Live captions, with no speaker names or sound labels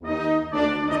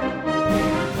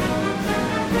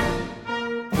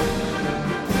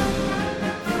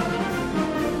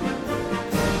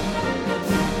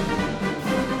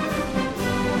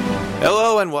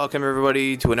and welcome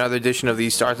everybody to another edition of the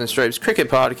Stars and Stripes Cricket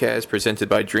Podcast presented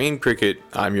by Dream Cricket.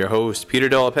 I'm your host, Peter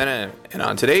Della Penna, and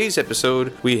on today's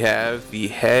episode, we have the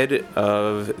head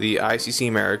of the ICC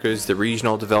Americas, the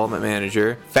Regional Development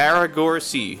Manager, Farah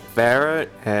Gorsi. Farah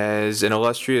has an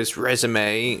illustrious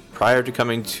resume. Prior to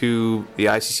coming to the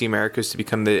ICC Americas to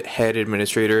become the head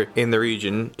administrator in the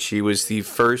region, she was the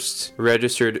first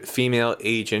registered female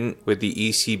agent with the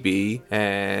ECB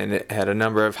and had a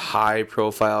number of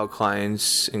high-profile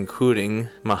clients, including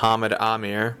Mohammed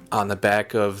Amir, on the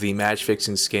back of the match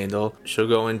fixing scandal. She'll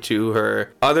go into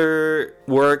her other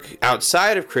work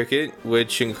outside of cricket,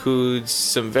 which includes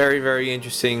some very, very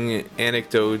interesting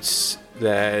anecdotes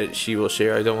that she will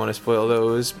share. I don't want to spoil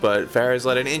those, but Farah's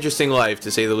led an interesting life, to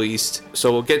say the least.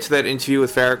 So we'll get to that interview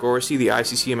with Farah Gorsi, the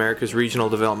ICC Americas Regional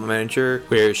Development Manager,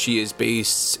 where she is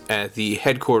based at the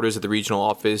headquarters of the regional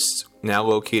office, now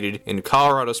located in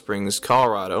Colorado Springs,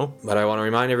 Colorado. But I want to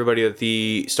remind everybody that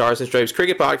the Stars and Stripes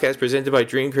Cricket Podcast presented by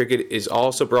Dream Cricket is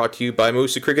also brought to you by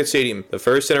Moosa Cricket Stadium, the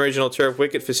first and original turf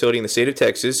wicket facility in the state of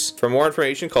Texas. For more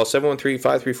information, call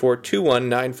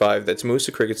 713-534-2195. That's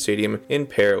Moosa Cricket Stadium in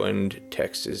Pearland,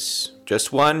 Texas.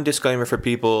 Just one disclaimer for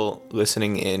people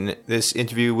listening in. This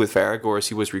interview with Farah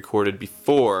Gorsi was recorded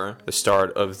before the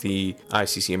start of the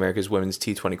ICC Americas Women's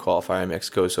T20 qualifier in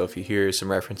Mexico. So if you hear some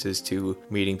references to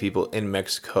meeting people in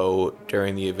Mexico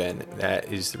during the event,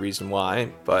 that is the reason why.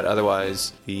 But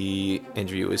otherwise, the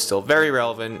interview is still very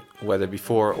relevant, whether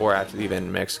before or after the event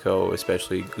in Mexico,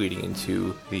 especially leading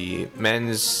into the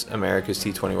Men's Americas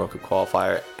T20 World Cup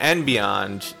qualifier and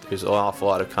beyond. There's an awful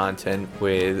lot of content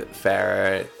with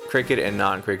Farah, cricket and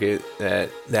non-cricket,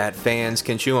 that fans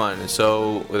can chew on.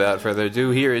 So without further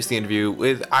ado, here is the interview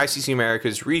with ICC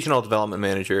America's Regional Development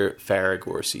Manager, Farah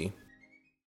Gorsi.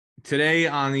 Today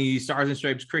on the Stars and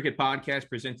Stripes Cricket Podcast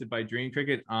presented by Dream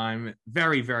Cricket, I'm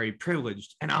very, very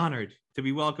privileged and honored to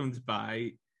be welcomed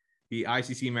by the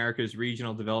ICC America's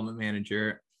Regional Development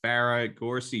Manager, Farah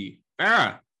Gorsi.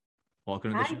 Farah,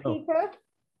 welcome to the show. Hi, Peter.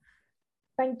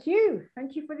 Thank you.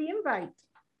 Thank you for the invite.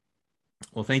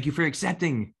 Well, thank you for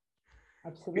accepting.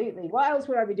 Absolutely. What else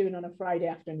would I be doing on a Friday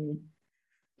afternoon?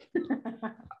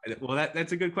 Well,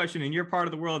 that's a good question. In your part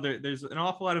of the world, there's an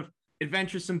awful lot of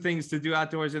adventuresome things to do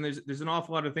outdoors, and there's an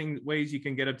awful lot of ways you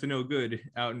can get up to no good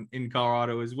out in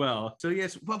Colorado as well. So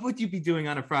yes, what would you be doing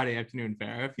on a Friday afternoon,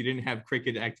 Farah, if you didn't have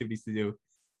cricket activities to do?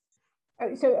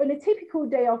 So on a typical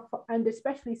day off, and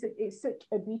especially it's such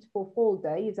a beautiful fall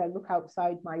day, as I look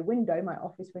outside my window, my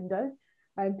office window,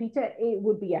 Peter, it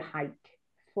would be a hike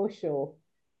for sure.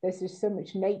 There's just so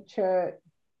much nature,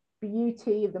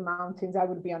 beauty of the mountains. I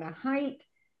would be on a hike.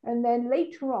 And then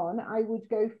later on, I would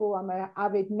go for, I'm an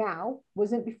avid now,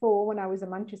 wasn't before when I was a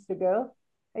Manchester girl,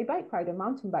 a bike rider,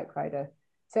 mountain bike rider.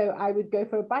 So I would go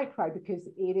for a bike ride because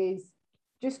it is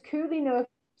just cool enough.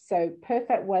 So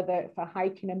perfect weather for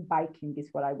hiking and biking is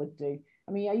what I would do.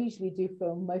 I mean, I usually do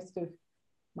for most of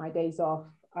my days off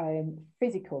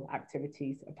physical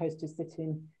activities opposed to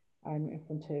sitting in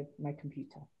front of my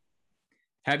computer.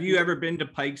 Have you ever been to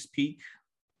Pikes Peak?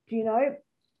 Do you know,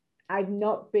 I've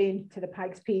not been to the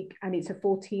Pikes Peak, and it's a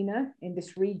 14er in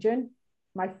this region.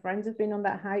 My friends have been on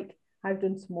that hike. I've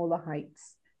done smaller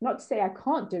hikes. Not to say I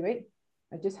can't do it.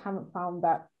 I just haven't found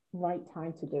that right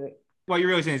time to do it. What you're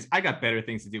really saying is I got better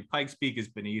things to do. Pikes Peak is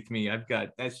beneath me.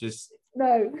 That's just...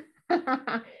 No.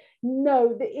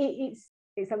 No, it's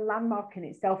a landmark in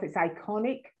itself. It's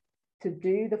iconic to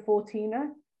do the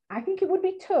 14er. I think it would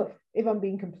be tough, if I'm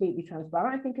being completely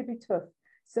transparent. I think it'd be tough.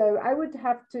 So I would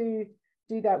have to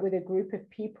do that with a group of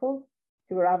people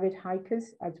who are avid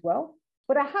hikers as well.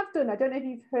 But I have done, I don't know if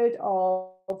you've heard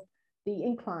of the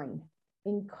incline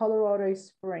in Colorado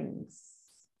Springs.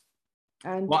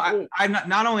 And well,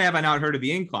 not only have I not heard of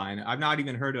the incline, I've not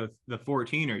even heard of the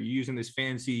 14er. You're using this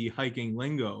fancy hiking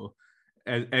lingo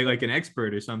as like an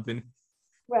expert or something.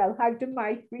 Well, I've done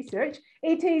my research.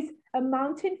 It is a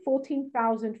mountain,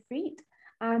 14,000 feet.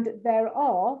 And there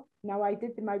are, now I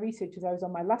did my research as I was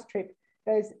on my last trip,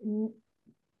 there's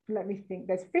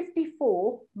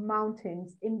 54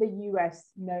 mountains in the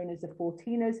US known as the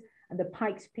 14ers, and the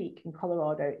Pikes Peak in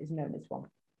Colorado is known as one.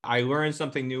 I learn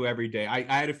something new every day. I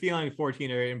had a feeling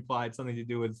 14er implied something to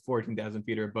do with 14,000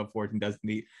 feet or above 14,000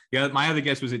 feet. My other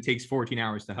guess was it takes 14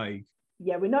 hours to hike.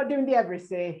 Yeah, we're not doing the Everest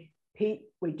here, Pete.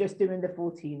 We're just doing the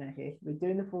 14er here. We're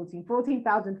doing the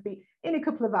 14,000 feet in a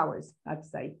couple of hours, I'd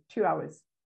say, 2 hours.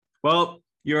 Well,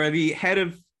 you're the head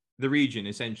of the region,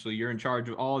 essentially. You're in charge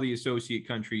of all the associate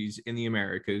countries in the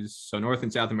Americas, so North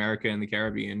and South America and the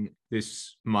Caribbean.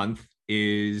 This month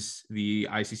is the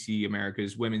ICC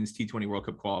Americas Women's T20 World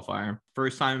Cup qualifier.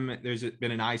 First time there's been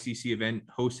an ICC event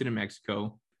hosted in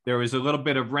Mexico. There was a little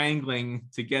bit of wrangling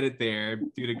to get it there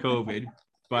due to COVID,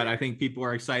 but I think people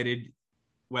are excited,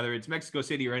 whether it's Mexico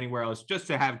City or anywhere else, just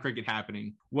to have cricket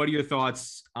happening. What are your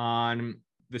thoughts on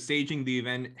the staging the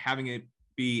event, having it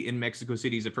be in Mexico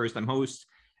City as a first-time host,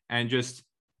 and just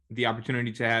the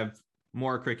opportunity to have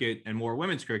more cricket and more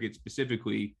women's cricket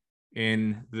specifically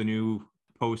in the new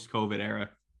post-COVID era?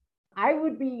 I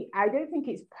don't think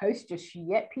it's post just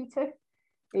yet, Peter.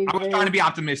 I was trying to be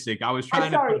optimistic. I was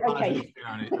trying to put a positive spin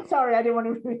on it. Sorry, I didn't want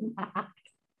to ruin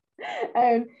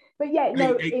that. But yeah,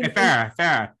 no.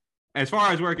 Fair. As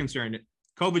far as we're concerned,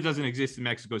 COVID doesn't exist in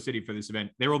Mexico City for this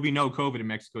event. There will be no COVID in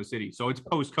Mexico City. So it's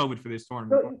post-COVID for this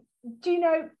tournament. But do you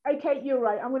know, okay, you're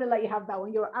right. I'm going to let you have that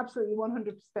one. You're absolutely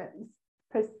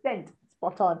 100%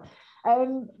 spot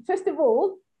on. First of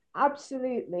all,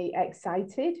 absolutely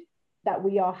excited that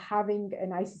we are having an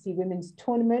ICC Women's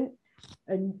Tournament.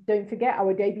 And don't forget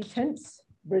our debutants,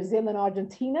 Brazil and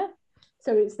Argentina.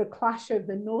 So it's the clash of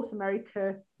the North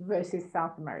America versus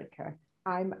South America.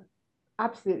 I'm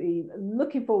absolutely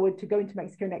looking forward to going to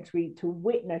Mexico next week to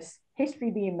witness history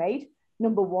being made.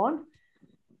 Number one,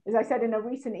 as I said in a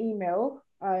recent email,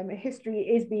 history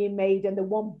is being made. And the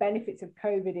one benefits of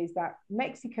COVID is that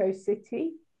Mexico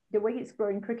City, the way it's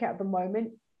growing cricket at the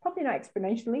moment, probably not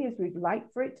exponentially as we'd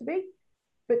like for it to be,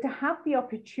 but to have the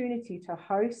opportunity to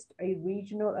host an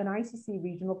ICC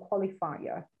regional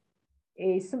qualifier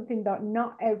is something that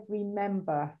not every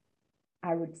member,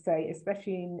 I would say,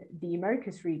 especially in the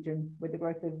Americas region, with the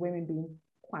growth of women being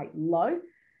quite low,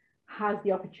 has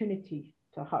the opportunity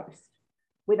to host.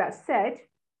 With that said,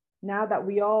 now that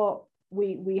we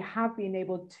have been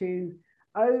able to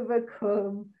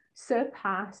overcome,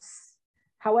 surpass,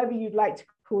 however you'd like to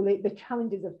call it, the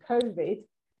challenges of COVID,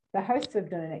 the hosts have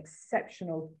done an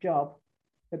exceptional job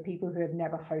for people who have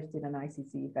never hosted an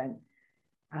ICC event.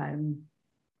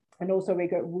 And also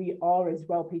we are as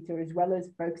well, Peter, as well as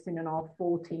focusing on our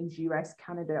 4 teams, US,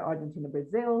 Canada, Argentina,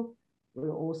 Brazil,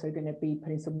 we're also going to be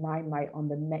putting some limelight on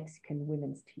the Mexican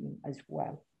women's team as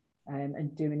well,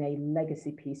 and doing a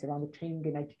legacy piece around the training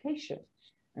and education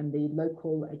and the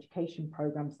local education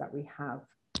programs that we have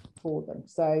for them.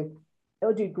 So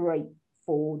it'll do great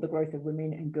for the growth of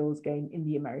women and girls game in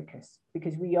the Americas,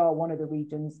 because we are one of the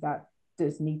regions that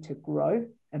does need to grow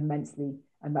immensely.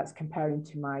 And that's comparing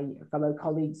to my fellow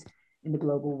colleagues in the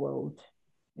global world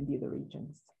in the other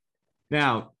regions.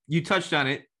 Now, you touched on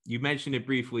it. You mentioned it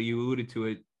briefly. You alluded to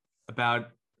it about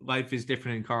life is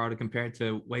different in Colorado compared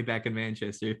to way back in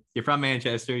Manchester. You're from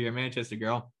Manchester. You're a Manchester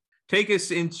girl. Take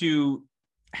us into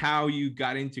how you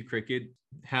got into cricket,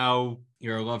 how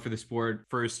your love for the sport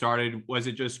first started. Was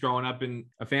it just growing up in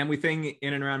a family thing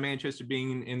in and around Manchester,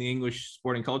 being in the English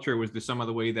sporting culture? Or was there some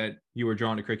other way that you were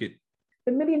drawn to cricket?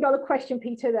 The $1 million question,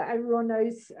 Peter, that everyone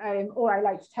knows, or I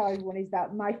like to tell everyone, is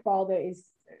that my father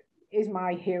is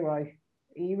my hero.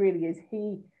 He really is.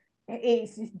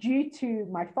 It's due to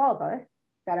my father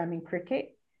that I'm in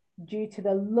cricket, due to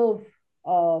the love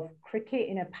of cricket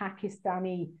in a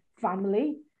Pakistani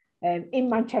family in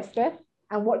Manchester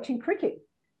and watching cricket.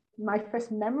 My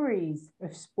first memories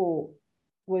of sport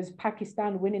was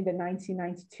Pakistan winning the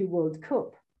 1992 World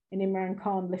Cup and Imran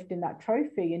Khan lifting that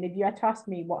trophy. And if you had to ask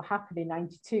me what happened in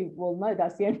 92, well, no,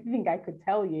 that's the only thing I could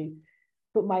tell you.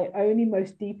 But my only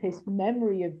most deepest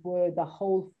memory of where the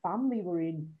whole family were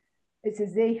in, it's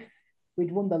as if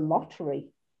we'd won the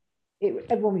lottery.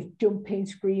 Everyone was jumping,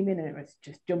 screaming, and it was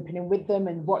just jumping in with them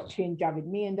and watching Javed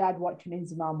Miandad, watching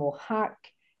Inzamam ul Haq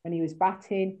when he was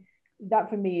batting. That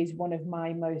for me is one of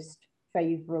my most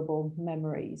favourable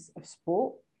memories of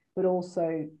sport, but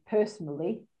also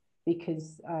personally,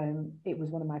 because it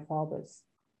was one of my father's.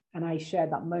 And I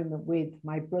shared that moment with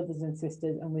my brothers and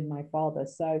sisters and with my father.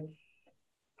 So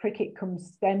cricket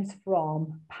stems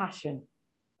from passion,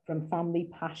 from family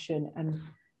passion. And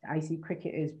I see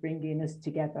cricket as bringing us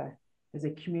together as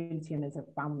a community and as a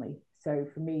family. So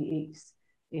for me,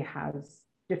 it has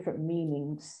different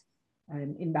meanings.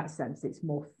 In that sense, it's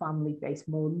more family-based,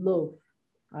 more love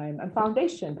and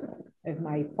foundation of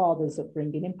my father's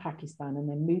upbringing in Pakistan and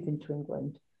then moving to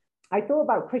England. I thought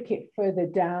about cricket further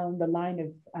down the line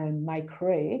of my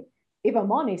career. If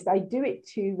I'm honest, I do it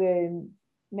to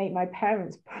make my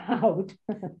parents proud,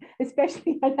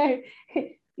 especially, I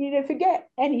know, forget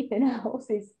anything else.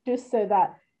 It's just so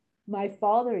that my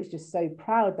father is just so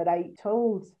proud. That I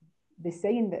told the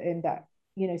saying that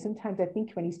sometimes I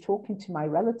think when he's talking to my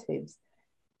relatives,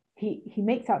 he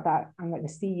makes out that I'm like the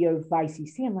CEO of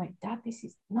ICC. I'm like, Dad,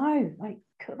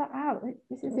 cut that out.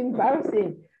 This is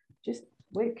embarrassing. Just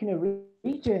work in a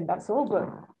region, that's all. But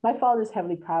my father's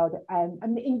heavily proud.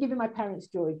 And in giving my parents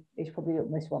joy is probably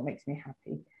almost what makes me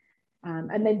happy.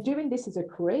 And then doing this as a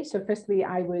career. So firstly,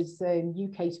 I was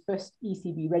UK's first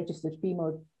ECB registered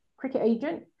female cricket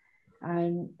agent.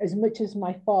 And as much as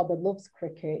my father loves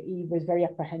cricket, he was very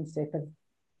apprehensive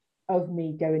of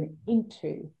me going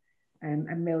into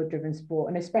a male-driven sport.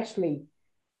 And especially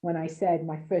when I said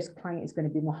my first client is going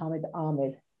to be Mohammed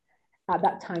Ahmed. At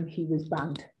that time, he was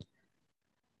banned.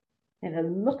 And the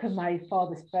look of my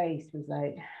father's face was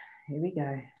like, here we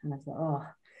go. And I thought, oh,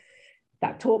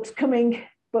 that talk's coming.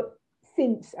 But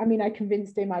since, I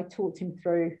convinced him, I talked him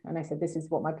through, and I said, this is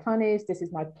what my plan is. This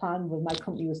is my plan when my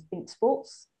company was Think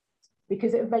Sports,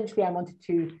 because eventually I wanted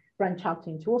to branch out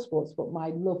into all sports, but my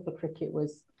love for cricket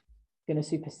was going to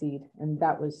supersede. And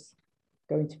that was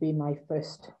going to be my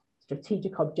first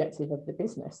strategic objective of the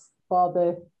business.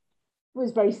 Father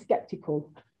was very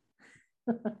skeptical.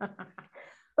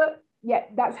 But yeah,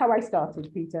 that's how I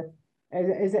started, Peter,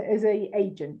 as a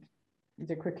agent. As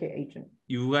a cricket agent.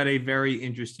 You led a very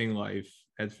interesting life,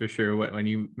 that's for sure. When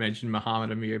you mentioned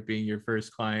Muhammad Amir being your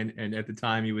first client, and at the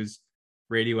time he was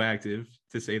radioactive,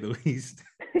 to say the least.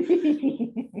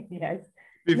 Yes,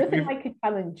 nothing like a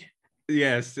challenge.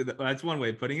 Yes, that's one way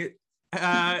of putting it.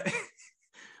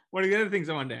 One of the other things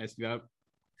I wanted to ask you about,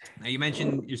 now you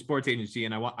mentioned your sports agency,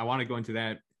 and I want to go into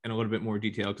that in a little bit more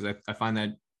detail, because I find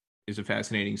that is a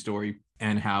fascinating story,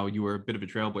 and how you were a bit of a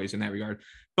trailblazer in that regard.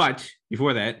 But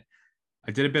before that, I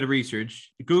did a bit of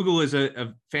research. Google is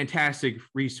a fantastic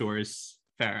resource,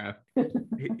 Farah.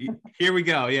 Here we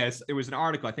go. Yes, it was an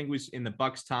article. I think it was in the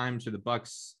Bucks Times or the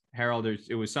Bucks Herald, or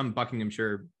it was some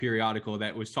Buckinghamshire periodical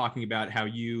that was talking about how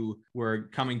you were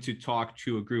coming to talk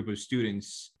to a group of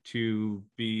students to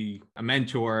be a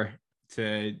mentor,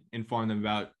 to inform them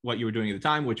about what you were doing at the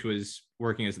time, which was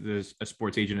working as a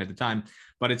sports agent at the time.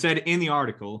 But it said in the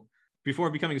article, before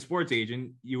becoming a sports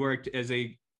agent, you worked as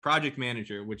a project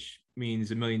manager, which means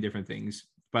a million different things,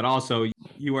 but also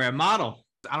you were a model.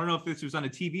 I don't know if this was on a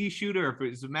TV shoot or if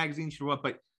it was a magazine shoot or what,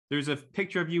 but there's a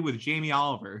picture of you with Jamie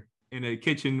Oliver in a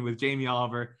kitchen with Jamie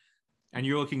Oliver, and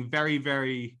you're looking very,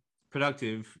 very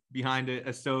productive behind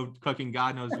a stove cooking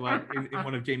God knows what in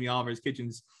one of Jamie Oliver's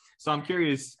kitchens. So I'm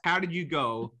curious, how did you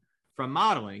go from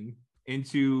modeling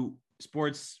into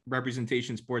sports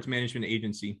representation, sports management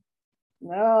agency?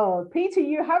 Oh, Peter,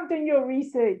 you have done your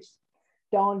research.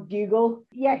 Don't Google.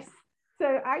 Yes.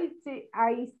 So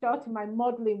I started my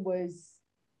modeling was,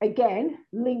 again,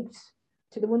 linked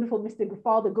to the wonderful Mr.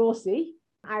 Father Gorsey.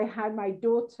 I had my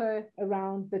daughter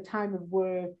around the time of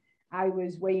where I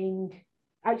was weighing,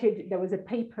 actually there was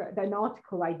an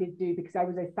article I did do because I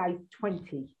was a size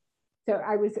 20. So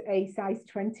I was a size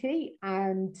 20,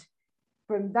 and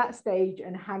from that stage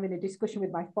and having a discussion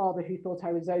with my father, who thought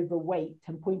I was overweight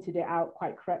and pointed it out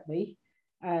quite correctly,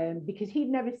 because he'd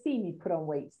never seen me put on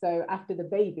weight. So after the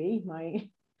baby,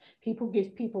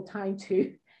 give people time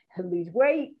to lose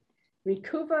weight,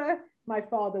 recover. My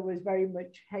father was very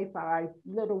much, hey, Farah,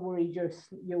 little worry, you're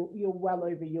well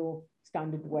over your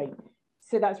standard weight.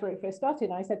 So that's where it first started.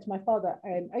 And I said to my father,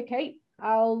 okay,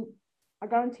 I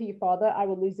guarantee you, Father, I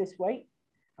will lose this weight.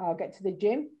 I'll get to the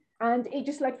gym. And it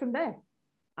just led from there.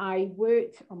 I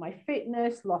worked on my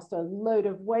fitness, lost a load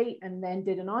of weight, and then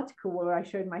did an article where I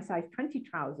showed my size 20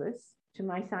 trousers to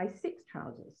my size 6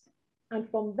 trousers. And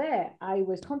from there, I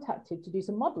was contacted to do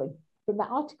some modeling from that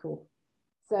article.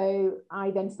 So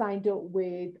I then signed up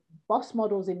with Boss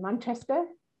Models in Manchester,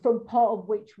 from part of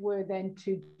which were then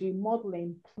to do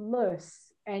modeling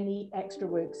plus any extra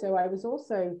work. So I was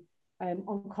also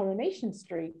on Coronation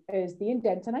Street as the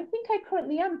indent. And I think I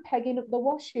currently am pegging up the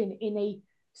washing in a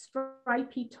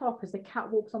stripy top as the cat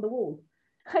walks on the wall.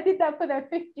 I did that for their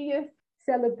 50th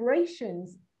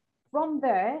celebrations. From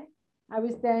there, I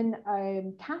was then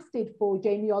casted for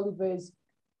Jamie Oliver's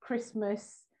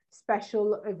Christmas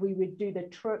special. We would do the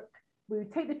truck. We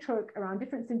would take the truck around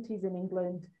different cities in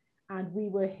England, and we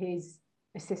were his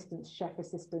assistants, chef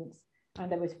assistants.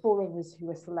 And there was 4 of us who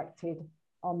were selected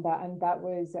on that. And that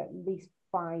was at least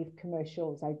 5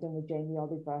 commercials I've done with Jamie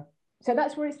Oliver. So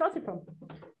that's where it started from.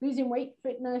 Losing weight,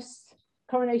 fitness,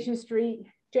 Coronation Street,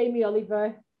 Jamie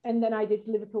Oliver. And then I did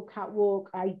Liverpool Catwalk.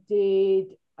 I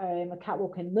did a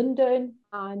catwalk in London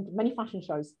and many fashion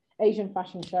shows, Asian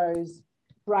fashion shows,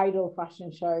 bridal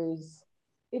fashion shows.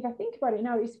 If I think about it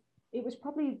now, it was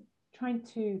probably trying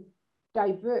to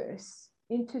diverse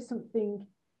into something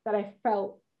that I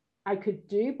felt I could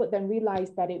do, but then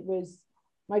realized that it was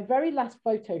my very last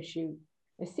photo shoot.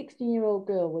 A 16-year-old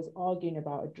girl was arguing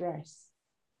about a dress.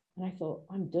 And I thought,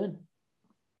 I'm done.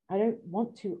 I don't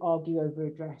want to argue over a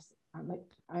dress.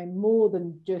 I'm more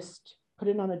than just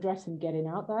putting on a dress and getting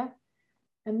out there.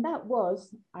 And that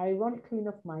was, ironically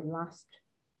enough, my last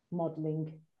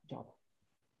modeling job.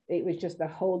 It was just the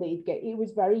whole, it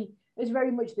was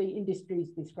very much the industries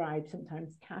described,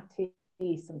 sometimes catty,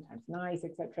 sometimes nice,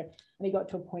 etc. And it got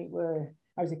to a point where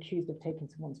I was accused of taking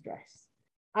someone's dress.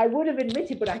 I would have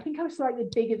admitted, but I think I was slightly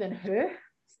bigger than her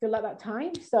still at that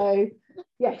time. So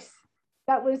yes,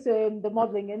 that was the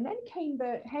modeling. And then came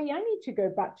the, hey, I need to go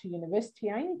back to university.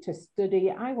 I need to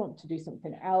study. I want to do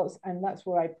something else. And that's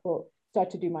where I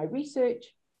started to do my research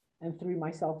and threw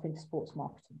myself into sports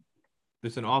marketing.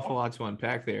 There's an awful lot to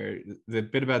unpack there. The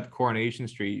bit about the Coronation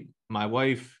Street, my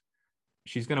wife,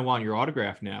 she's going to want your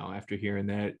autograph now after hearing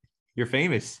that. You're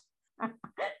famous.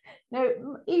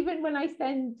 No, even when I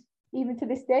send, even to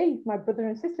this day, my brother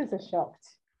and sisters are shocked.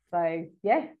 So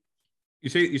yeah. You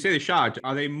say they're shocked.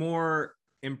 Are they more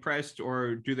impressed,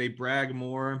 or do they brag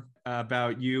more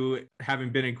about you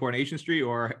having been in Coronation Street,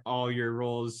 or all your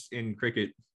roles in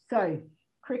cricket? So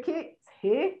cricket's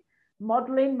here.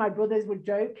 Modeling, my brothers would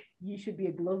joke, you should be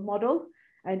a glove model.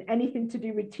 And anything to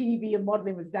do with TV and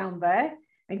modeling was down there.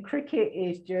 And cricket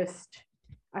is just,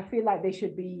 I feel like they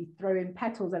should be throwing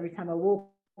petals every time I walk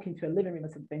into a living room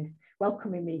or something,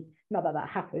 welcoming me. Not that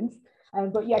happens.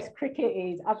 But yes, cricket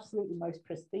is absolutely most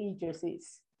prestigious.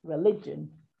 It's religion,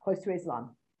 close to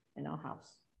Islam in our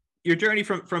house. Your journey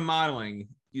from modeling,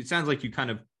 it sounds like you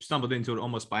kind of stumbled into it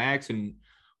almost by accident,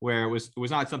 where it was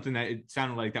not something that it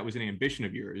sounded like that was an ambition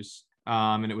of yours.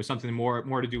 And it was something more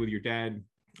to do with your dad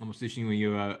almost issuing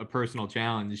you a personal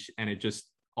challenge, and it just,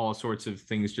 all sorts of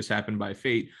things just happened by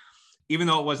fate. Even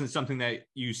though it wasn't something that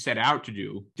you set out to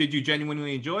do, did you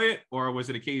genuinely enjoy it? Or was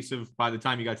it a case of by the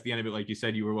time you got to the end of it, like you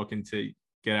said, you were looking to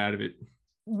get out of it?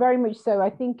 Very much so. I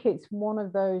think it's one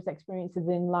of those experiences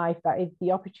in life that if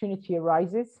the opportunity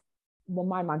arises, well,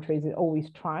 my mantra is always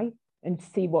try and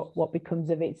see what becomes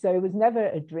of it. So it was never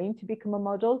a dream to become a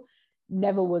model.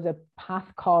 Never was a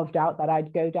path carved out that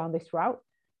I'd go down this route.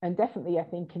 And definitely, I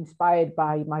think, inspired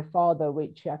by my father,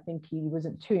 which I think he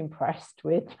wasn't too impressed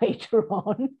with later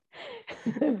on.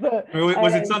 But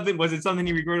was it something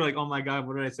you regretted? Like, oh my God,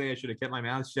 what did I say? I should have kept my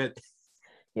mouth shut.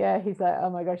 Yeah, he's like,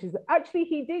 oh my gosh. Actually,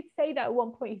 he did say that at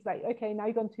one point. He's like, okay, now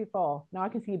you've gone too far. Now I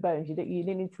can see your bones. You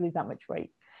didn't need to lose that much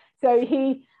weight. So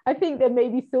I think there may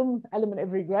be some element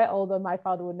of regret, although my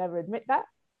father would never admit that.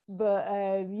 But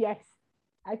yes,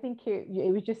 I think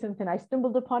it was just something I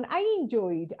stumbled upon. I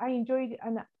enjoyed,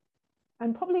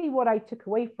 and probably what I took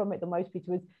away from it the most, Peter,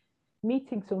 was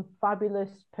meeting some fabulous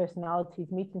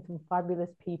personalities, meeting some fabulous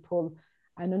people,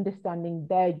 and understanding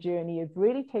their journey of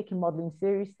really taking modeling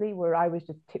seriously, where I was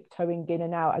just tiptoeing in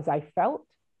and out as I felt,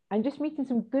 and just meeting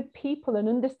some good people and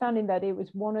understanding that it was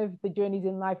one of the journeys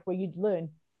in life where you'd learn.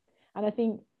 And I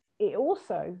think it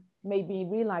also made me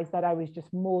realize that I was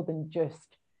just more than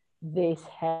just this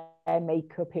hair,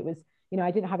 makeup. It was,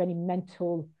 I didn't have any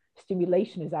mental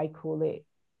stimulation, as I call it.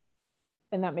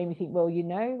 And that made me think, well,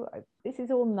 this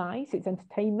is all nice. It's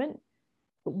entertainment,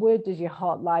 but where does your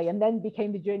heart lie? And then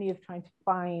became the journey of trying to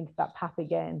find that path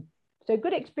again. So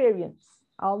good experience.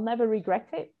 I'll never regret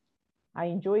it. I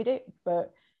enjoyed it,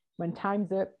 but when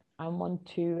time's up, I want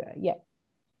to,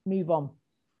 move on.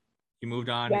 You moved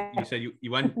on. Yeah. You said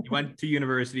you went to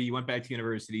university. You went back to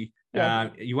university.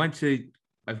 Yes. You went to,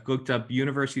 I've looked up,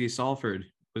 University of Salford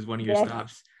was one of your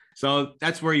stops. So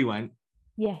that's where you went.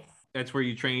 Yes. That's where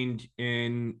you trained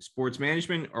in sports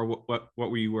management, or what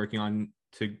were you working on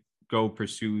to go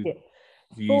pursue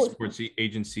the sports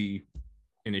agency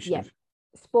initiative?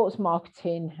 Yeah. Sports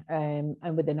marketing, and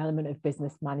with an element of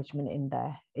business management in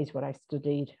there is what I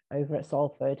studied over at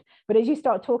Salford. But as you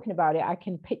start talking about it, I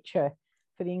can picture,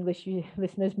 for the English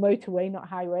listeners, motorway, not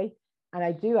highway. And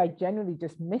I generally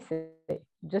just miss it,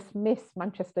 just miss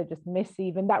Manchester, just miss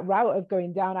even that route of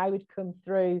going down. I would come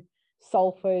through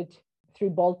Salford,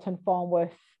 through Bolton,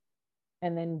 Farnworth,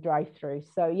 and then drive through.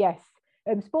 So yes,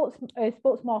 sports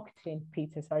marketing,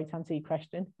 Peter, sorry to answer your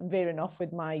question. I'm veering off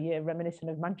with my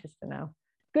reminiscent of Manchester now.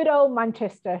 Good old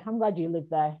Manchester. I'm glad you live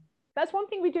there. That's one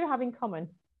thing we do have in common.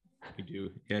 We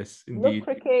do, yes, indeed. Love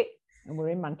cricket, and we're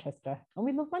in Manchester, and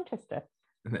we love Manchester.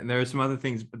 And there are some other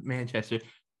things, but Manchester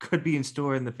could be in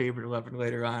store in the favorite 11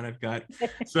 later on. I've got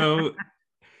so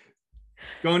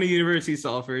going to University of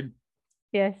Salford.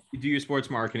 Yes. You do your sports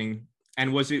marketing.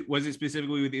 And was it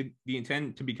specifically with the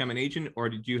intent to become an agent, or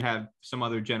did you have some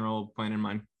other general plan in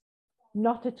mind?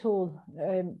 Not at all,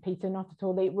 Peter, not at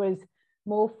all. It was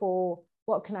more for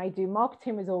what can I do?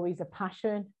 Marketing was always a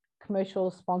passion,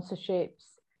 commercial sponsorships,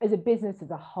 as a business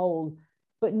as a whole,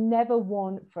 but never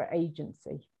one for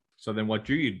agency. So then what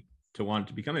drew you to want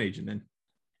to become an agent then?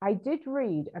 I did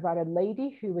read about a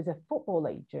lady who was a football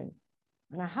agent,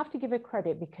 and I have to give her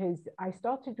credit because I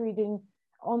started reading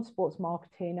on sports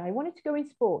marketing. I wanted to go in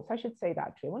sports. I should say that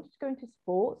actually. I wanted to go into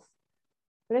sports,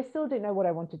 but I still didn't know what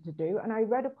I wanted to do. And I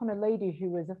read upon a lady who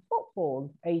was a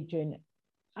football agent,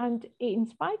 and it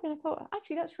inspired me. And I thought,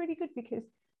 actually, that's really good because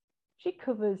she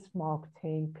covers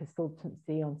marketing,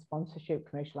 consultancy on sponsorship,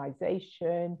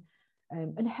 commercialization,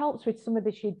 and helps with some of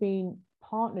the, she'd been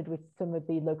partnered with some of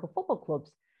the local football clubs.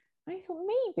 And I thought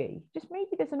just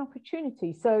maybe there's an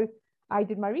opportunity. So I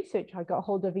did my research. I got a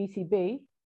hold of ECB.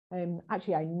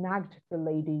 Actually, I nagged the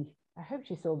lady. I hope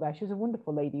she's still there. She was a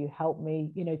wonderful lady who helped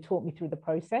me, taught me through the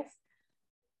process.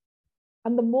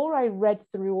 And the more I read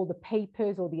through all the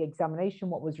papers or the examination,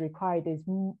 what was required is,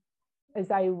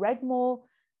 as I read more,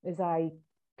 as I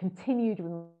continued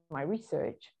with my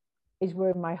research, is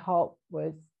where my heart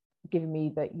was giving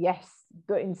me that yes,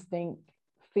 gut instinct,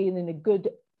 feeling a good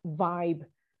vibe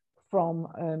from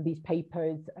these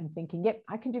papers and thinking, yep,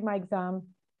 I can do my exam.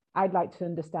 I'd like to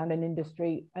understand an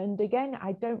industry. And again,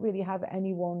 I don't really have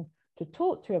anyone to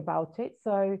talk to about it.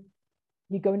 So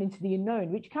you're going into the unknown,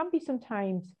 which can be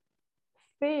sometimes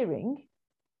fearing,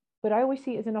 but I always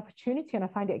see it as an opportunity, and I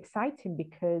find it exciting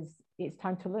because it's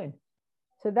time to learn.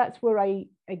 So that's where I,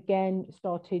 again,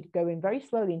 started going very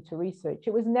slowly into research.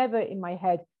 It was never in my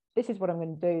head, this is what I'm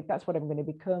going to do, that's what I'm going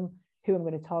to become, who I'm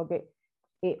going to target.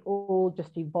 It all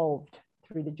just evolved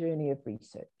through the journey of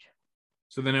research.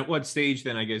 So then at what stage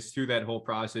then, I guess, through that whole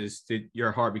process, did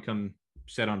your heart become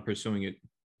set on pursuing it?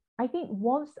 I think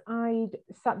once I'd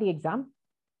sat the exam,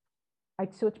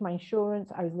 I'd sorted my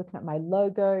insurance, I was looking at my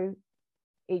logo,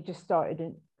 it just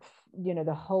started,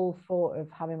 the whole thought of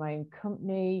having my own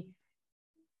company,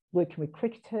 working with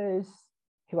cricketers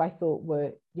who I thought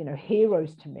were,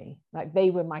 heroes to me, like they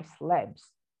were my celebs.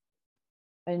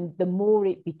 And the more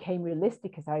it became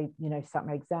realistic as I, sat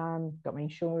my exam, got my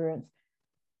insurance,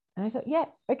 and I thought, yeah,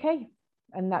 okay.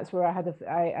 And that's where I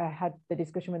had the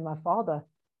discussion with my father.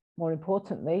 More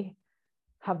importantly,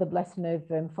 have the blessing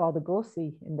of Father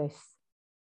Gorsey in this.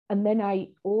 And then I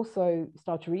also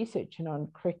started researching on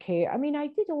cricket. I mean, I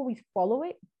did always follow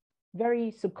it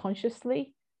very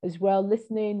subconsciously as well,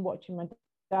 listening, watching my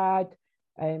dad,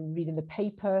 reading the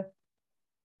paper.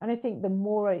 And I think the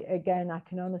more, again, I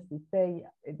can honestly say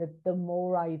that the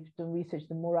more I've done research,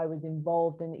 the more I was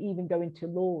involved, and even going to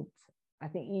Lords, I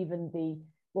think even the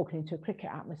walking into a cricket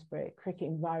atmosphere, cricket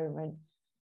environment,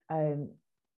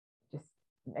 just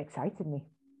excited me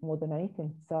more than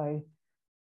anything. So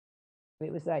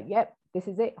it was like, yep, this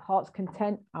is it, heart's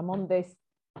content, I'm on this.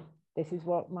 This is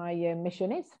what my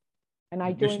mission is. And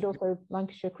I joined also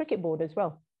Lancashire Cricket Board as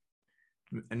well.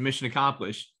 And mission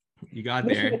accomplished. You got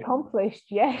mission there. Mission accomplished,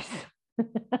 yes.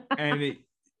 And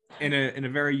in a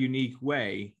very unique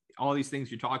way, all these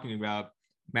things you're talking about,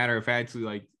 matter of factly,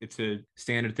 like it's a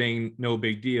standard thing, no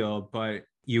big deal. But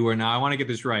you were, now I want to get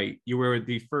this right, you were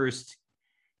the first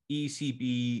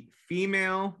ECB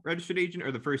female registered agent,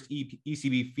 or the first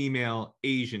ECB female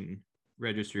Asian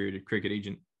registered cricket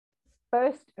agent?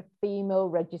 First female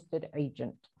registered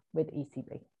agent with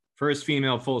ECB. First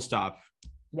female, full stop.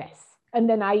 Yes. And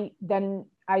then I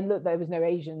looked, there was no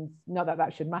Asians, not that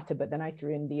that should matter, but then I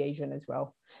threw in the Asian as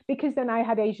well, because then I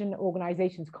had Asian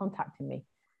organizations contacting me.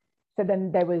 So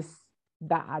then there was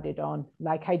that added on.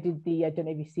 Like I did I don't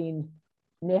know if you've seen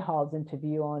Nihal's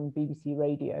interview on BBC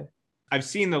Radio. I've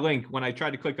seen the link. When I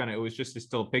tried to click on it, it was just a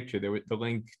still picture. The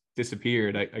link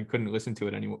disappeared. I couldn't listen to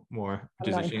it anymore, which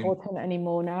is a shame. Important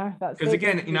anymore now. Because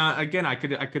again,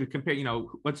 I could compare,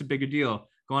 what's a bigger deal?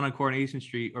 Going on Coronation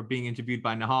Street or being interviewed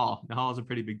by Nihal? Nihal is a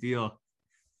pretty big deal.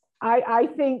 I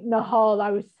think Nihal,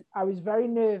 I was very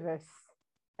nervous.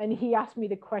 And he asked me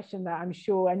the question that I'm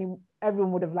sure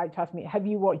everyone would have liked to ask me, have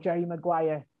you watched Jerry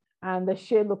Maguire? And the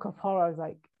sheer look of horror, I was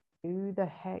like, who the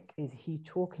heck is he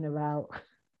talking about?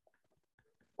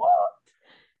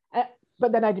 What?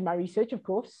 But then I did my research, of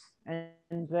course.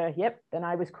 And yep, then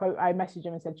I messaged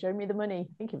him and said, show me the money.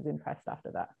 I think he was impressed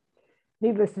after that.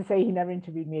 Needless to say, he never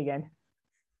interviewed me again.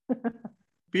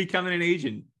 Becoming an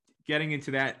agent, getting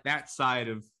into that side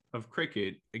of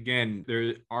cricket, again,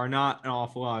 there are not an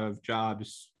awful lot of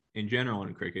jobs in general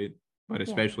in cricket, but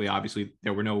especially obviously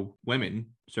there were no women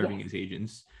serving as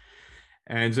agents.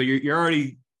 And so you're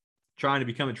already trying to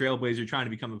become a trailblazer, trying to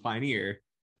become a pioneer,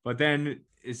 but then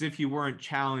as if you weren't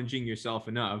challenging yourself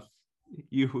enough,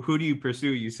 who do you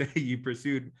pursue? You say you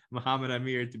pursued Muhammad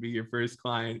Amir to be your first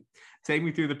client. Take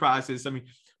me through the process. I mean,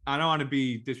 I don't want to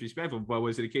be disrespectful, but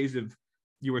was it a case of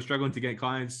you were struggling to get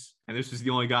clients and this was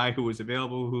the only guy who was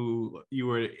available who you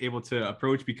were able to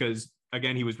approach because,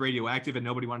 again, he was radioactive and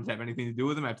nobody wanted to have anything to do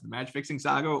with him after the match fixing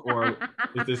saga? Or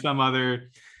is there some other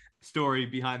story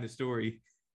behind the story?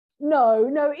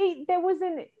 No, there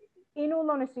wasn't. In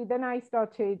all honesty, then I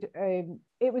started,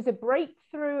 it was a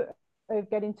breakthrough of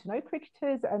getting to know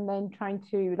cricketers and then trying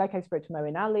to, like I spoke to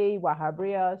Moeen Ali, Wahab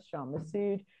Riaz, Shan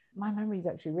Masood. My memory is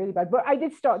actually really bad, but I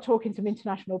did start talking to some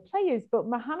international players. But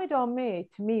Mohammed Amir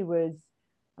to me was,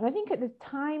 and I think at the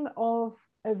time of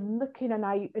looking, and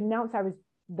I announced I was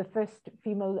the first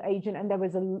female agent, and there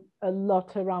was a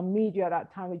lot around media at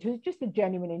that time, which was just a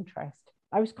genuine interest.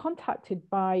 I was contacted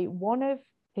by one of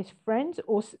his friends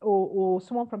or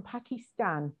someone from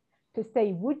Pakistan to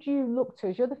say, would you look to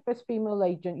us? You're the first female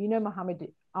agent. You know Mohammed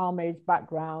Amir's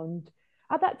background.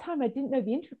 At that time, I didn't know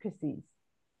the intricacies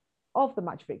of the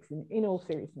match fixing, in all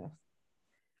seriousness.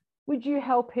 Would you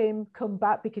help him come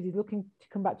back because he's looking to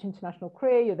come back to international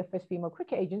career? You're the first female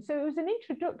cricket agent. So it was an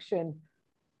introduction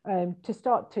to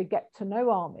start to get to know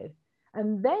Amir.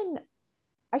 And then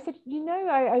I said,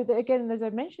 I again, as I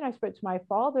mentioned, I spoke to my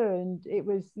father, and it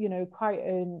was, quite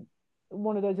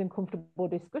one of those uncomfortable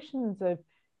discussions of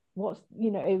what's,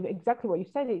 exactly what you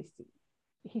said.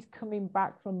 He's coming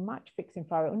back from match fixing.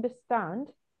 Farah, understand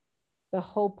the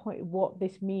whole point of what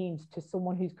this means to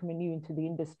someone who's coming new into the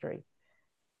industry.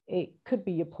 It could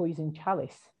be your poison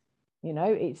chalice.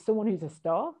 It's someone who's a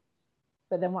star,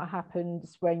 but then what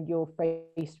happens when you're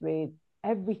faced with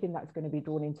everything that's going to be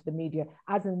drawn into the media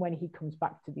as and when he comes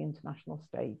back to the international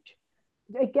stage?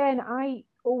 Again, I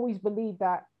always believe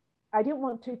that I didn't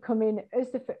want to come in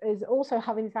as also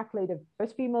having this accolade of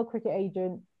first female cricket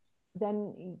agent.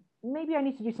 Then maybe I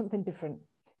need to do something different.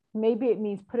 Maybe it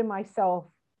means putting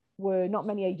myself where not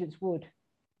many agents would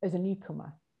as a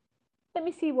newcomer. Let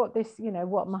me see what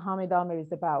what Mohammed Amir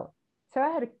is about. So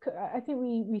I think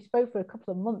we spoke for a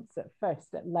couple of months at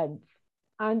first at length,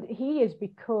 and he has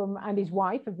become, and his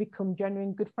wife have become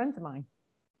genuine good friends of mine,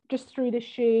 just through the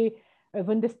sheer of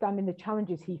understanding the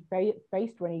challenges he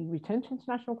faced when he returned to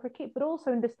international cricket, but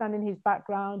also understanding his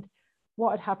background,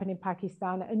 what had happened in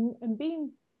Pakistan, and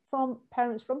being from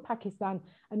parents from Pakistan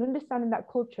and understanding that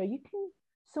culture, you can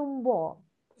somewhat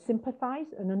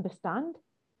sympathize and understand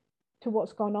to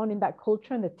what's gone on in that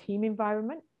culture and the team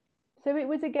environment. So it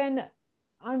was, again,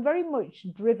 I'm very much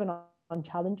driven on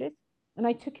challenges, and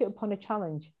I took it upon a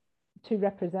challenge to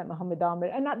represent Mohammed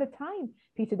Amir. And at the time,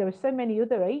 Peter, there were so many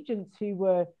other agents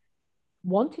who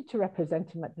wanted to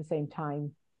represent him at the same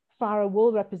time. Farah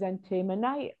will represent him, and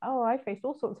I faced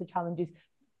all sorts of challenges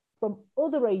from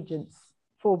other agents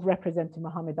for representing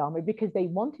Mohammed Amir because they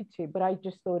wanted to, but I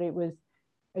just thought it was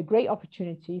a great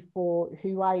opportunity for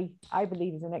who I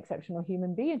believe is an exceptional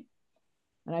human being.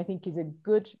 And I think he's a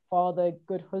good father,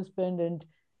 good husband, and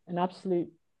an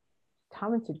absolute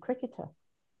talented cricketer.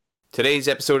 Today's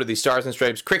episode of the Stars and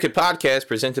Stripes Cricket Podcast,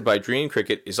 presented by Dream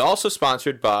Cricket, is also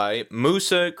sponsored by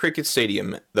Musa Cricket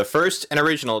Stadium, the first and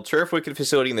original turf wicket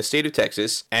facility in the state of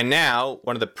Texas, and now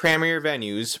one of the premier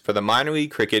venues for the minor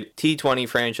league cricket T20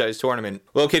 franchise tournament.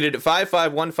 Located at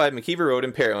 5515 McKeever Road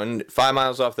in Pearland, 5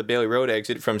 miles off the Bailey Road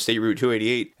exit from State Route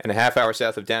 288, and a half hour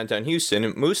south of downtown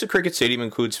Houston, Musa Cricket Stadium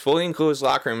includes fully enclosed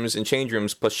locker rooms and change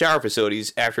rooms, plus shower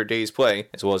facilities after a day's play,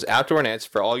 as well as outdoor nets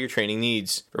for all your training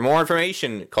needs. For more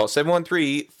information, call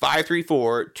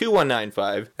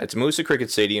 713-534-2195. That's Musa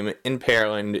Cricket Stadium in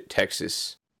Pearland,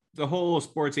 Texas. The whole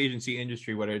sports agency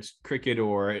industry, whether it's cricket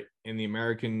or in the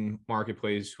American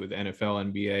marketplace with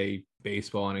NFL, NBA,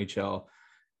 baseball, NHL,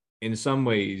 in some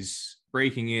ways,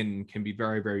 breaking in can be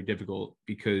very, very difficult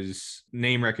because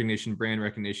name recognition, brand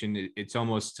recognition, it's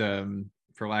almost,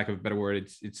 for lack of a better word,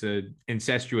 it's a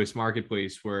incestuous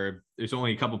marketplace where there's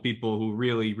only a couple people who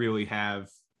really, really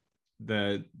have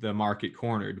the market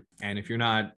cornered, and if you're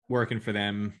not working for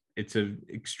them, it's an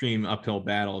extreme uphill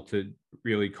battle to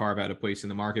really carve out a place in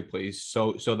the marketplace.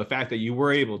 So the fact that you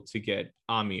were able to get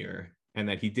Amir and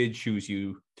that he did choose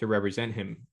you to represent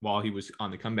him while he was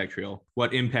on the comeback trail,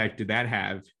 what impact did that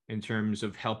have in terms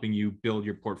of helping you build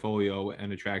your portfolio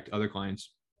and attract other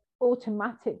clients?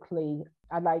 Automatically,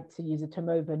 I'd like to use a term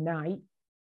overnight,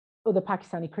 other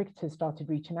Pakistani cricketers started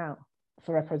reaching out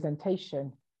for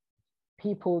representation.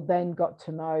 People then got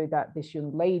to know that this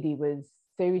young lady was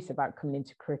serious about coming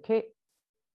into cricket.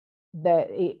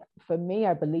 For me,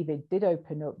 I believe it did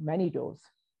open up many doors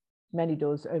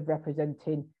of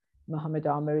representing Mohammed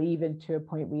Amir, even to a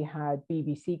point we had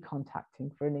BBC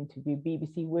contacting for an interview,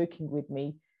 BBC working with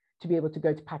me to be able to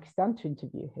go to Pakistan to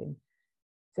interview him.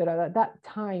 So at that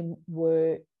time,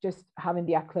 we're just having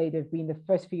the accolade of being the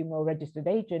first female registered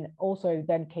agent. Also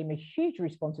then came a huge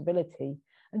responsibility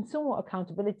and somewhat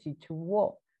accountability to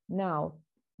what now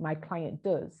my client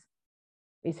does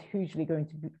is hugely going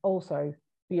to also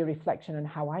be a reflection on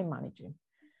how I manage him.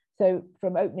 So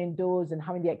from opening doors and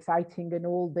having the exciting and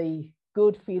all the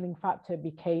good feeling factor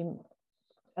became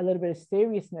a little bit of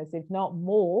seriousness, if not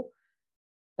more,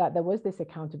 that there was this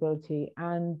accountability.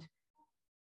 And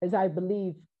as I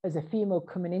believe as a female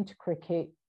coming into cricket,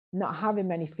 not having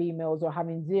many females or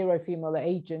having zero female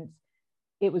agents,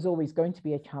 it was always going to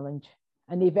be a challenge.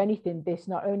 And if anything, this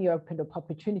not only opened up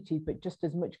opportunities, but just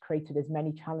as much created as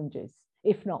many challenges,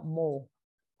 if not more.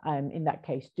 In that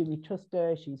case, do we trust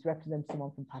her? She's represented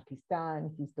someone from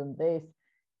Pakistan. He's done this.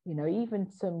 You know, even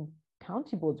some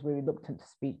county boards were reluctant to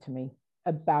speak to me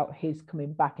about his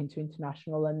coming back into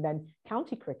international and then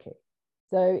county cricket.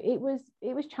 So it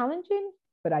was challenging,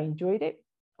 but I enjoyed it.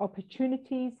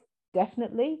 Opportunities,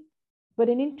 definitely, but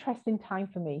an interesting time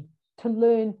for me to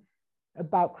learn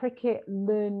about cricket,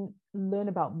 learn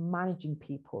about managing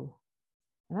people.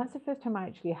 And that's the first time I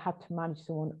actually had to manage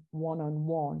someone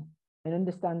one-on-one and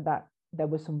understand that there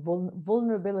was some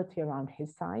vulnerability around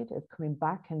his side of coming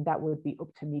back, and that would be up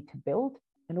to me to build.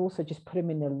 And also just put him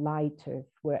in the light of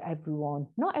where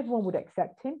not everyone would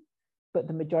accept him, but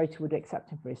the majority would accept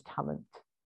him for his talent,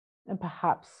 and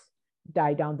perhaps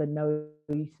die down the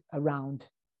noise around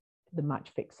the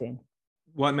match fixing.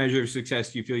 What measure of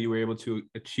success do you feel you were able to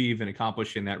achieve and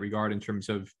accomplish in that regard in terms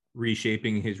of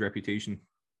reshaping his reputation?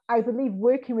 I believe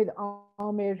working with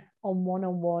Amir on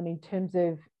one-on-one in terms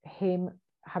of him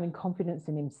having confidence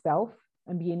in himself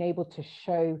and being able to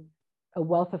show a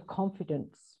wealth of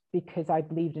confidence because I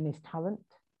believed in his talent.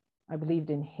 I believed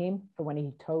in him for when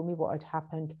he told me what had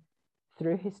happened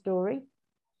through his story.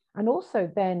 And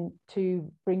also then to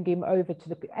bring him over to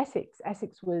the Essex.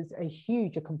 Essex was a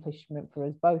huge accomplishment for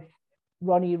us both.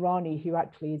 Ronnie, who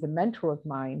actually is a mentor of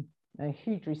mine, a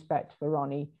huge respect for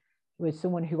Ronnie, was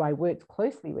someone who I worked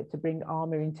closely with to bring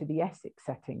Amir into the Essex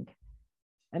setting.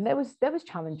 And there was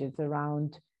challenges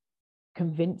around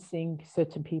convincing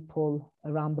certain people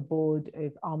around the board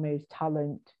of Amir's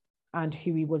talent and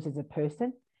who he was as a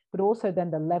person, but also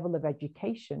then the level of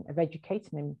education, of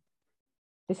educating him.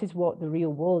 This is what the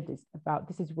real world is about.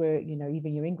 This is where, you know,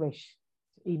 even your English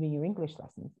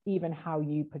lessons, even how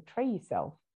you portray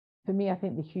yourself. For me, I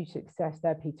think the huge success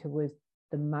there, Peter, was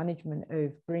the management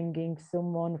of bringing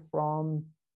someone from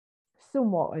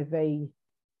somewhat of a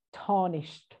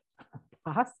tarnished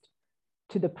past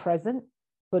to the present,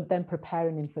 but then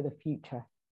preparing him for the future.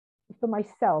 For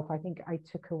myself, I think I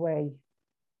took away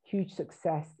huge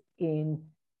success in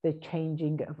the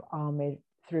changing of Amir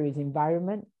through his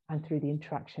environment and through the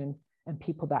interaction and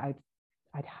people that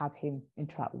I'd have him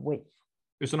interact with.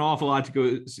 There's an awful lot that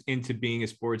goes into being a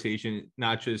sports agent,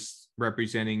 not just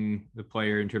representing the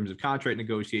player in terms of contract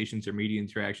negotiations or media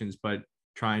interactions, but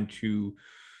trying to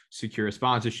secure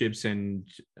sponsorships and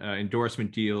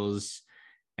endorsement deals,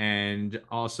 and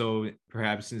also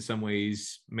perhaps in some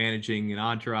ways managing an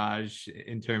entourage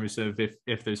in terms of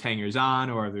if there's hangers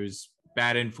on or there's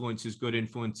bad influences, good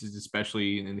influences,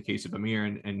 especially in the case of Amir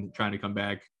and trying to come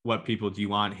back. What people do you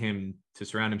want him to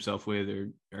surround himself with,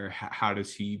 or how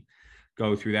does he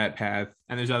go through that path?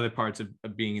 And there's other parts of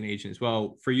being an agent as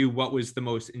well. For you, what was the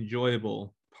most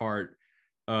enjoyable part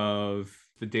of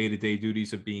the day-to-day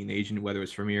duties of being an agent, whether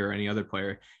it's for me or any other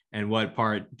player? And what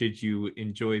part did you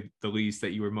enjoy the least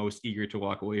that you were most eager to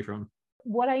walk away from?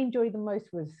 What I enjoyed the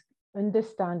most was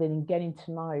understanding and getting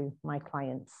to know my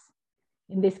clients.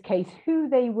 In this case, who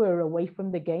they were away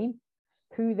from the game,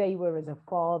 who they were as a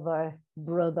father,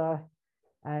 brother,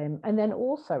 and then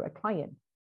also a client.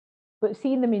 But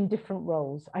seeing them in different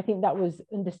roles, I think that was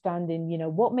understanding, you know,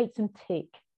 what makes them tick?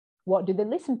 What do they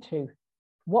listen to?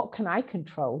 What can I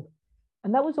control?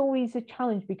 And that was always a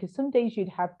challenge because some days you'd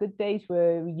have good days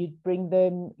where you'd bring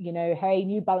them, you know, hey,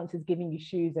 New Balance is giving you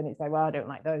shoes. And it's like, well, I don't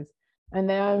like those. And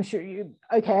then I'm sure you,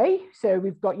 okay, so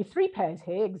we've got you 3 pairs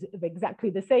here of exactly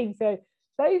the same. So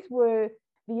those were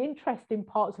the interesting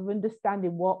parts of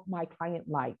understanding what my client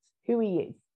likes, who he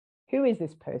is, who is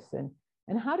this person,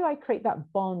 and how do I create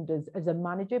that bond as a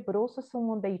manager, but also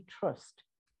someone they trust,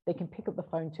 they can pick up the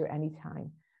phone to at any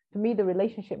time. For me, the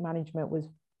relationship management was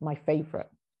my favorite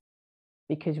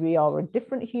because we are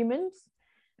different humans,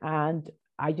 and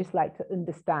I just like to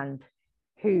understand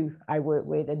who I work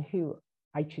with and who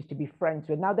I choose to be friends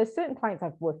with. Now, there's certain clients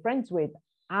I've worked friends with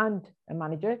and a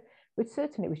manager. With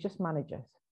certain, it was just managers.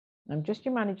 I'm just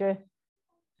your manager,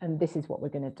 and this is what we're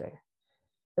going to do.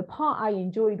 The part I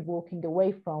enjoyed walking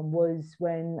away from was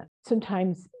when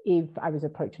sometimes if I was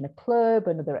approaching a club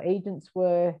and other agents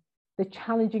were, the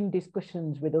challenging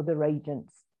discussions with other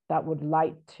agents that would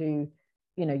like to,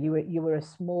 you know, you were a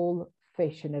small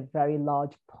fish in a very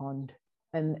large pond,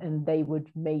 and they would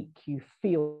make you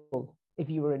feel if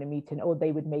you were in a meeting, or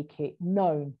they would make it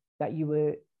known that you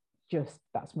were just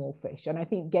that small fish. And I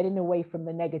think getting away from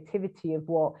the negativity of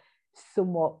what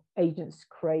somewhat agents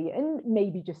create, and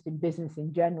maybe just in business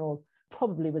in general,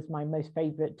 probably was my most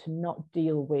favorite, to not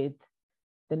deal with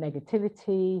the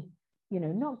negativity,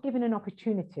 not given an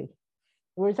opportunity.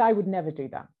 Whereas I would never do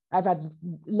that. I've had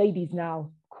ladies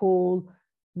now call,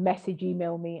 message,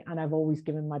 email me, and I've always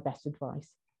given my best advice.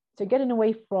 So getting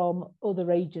away from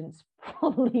other agents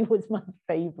probably was my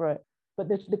favorite. But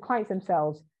the clients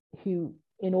themselves, who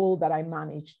in all that I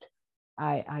managed,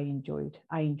 I enjoyed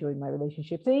my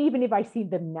relationships. So even if I see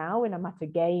them now and I'm at a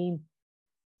game,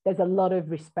 there's a lot of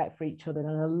respect for each other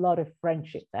and a lot of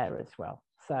friendship there as well.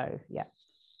 So yeah.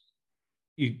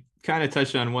 You kind of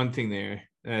touched on one thing there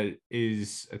that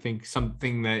is, I think,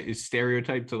 something that is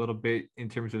stereotyped a little bit in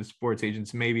terms of sports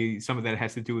agents. Maybe some of that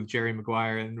has to do with Jerry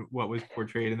Maguire and what was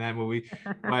portrayed in that movie.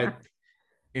 But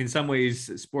in some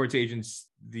ways, sports agents,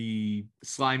 the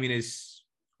sliminess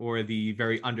or the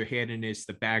very underhandedness,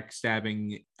 the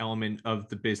backstabbing element of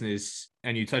the business,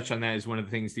 and you touched on that as one of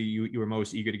the things that you were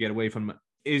most eager to get away from.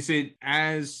 Is it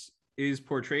as is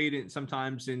portrayed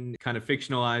sometimes in kind of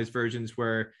fictionalized versions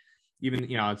where even,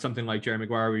 it's something like Jerry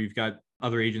Maguire, where you've got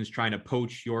other agents trying to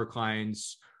poach your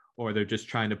clients, or they're just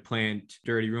trying to plant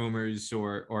dirty rumors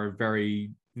or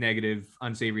very negative,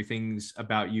 unsavory things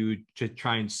about you to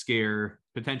try and scare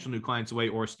potential new clients away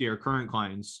or scare current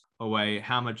clients away?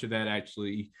 How much of that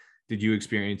actually did you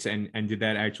experience, and did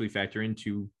that actually factor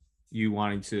into you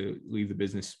wanting to leave the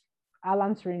business? I'll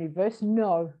answer in reverse.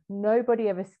 No, nobody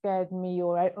ever scared me,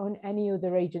 or any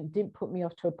other agent didn't put me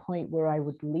off to a point where I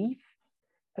would leave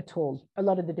at all. A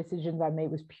lot of the decisions I made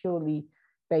was purely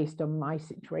based on my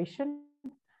situation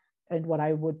and what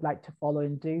I would like to follow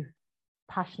and do.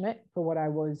 Passionate for what I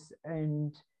was,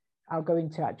 and I'll go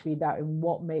into actually that and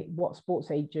what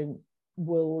sports agent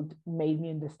world made me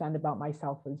understand about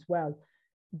myself as well.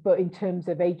 But in terms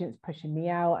of agents pushing me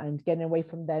out and getting away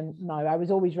from them, no, I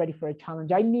was always ready for a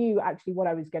challenge. I knew actually what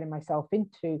I was getting myself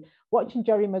into. Watching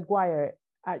Jerry Maguire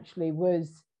actually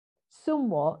was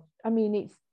somewhat,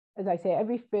 it's, as I say,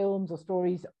 every films or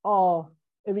stories are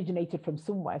originated from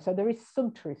somewhere. So there is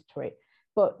some truth to it,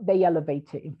 but they elevate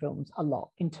it in films a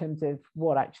lot in terms of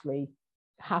what actually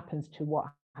happens to what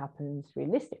happens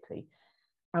realistically.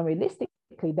 And realistically,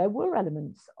 there were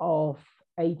elements of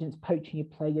agents poaching your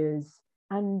players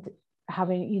and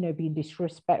having, being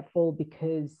disrespectful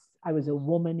because I was a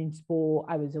woman in sport.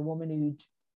 I was a woman who,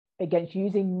 against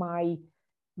using my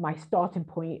starting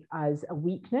point as a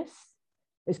weakness,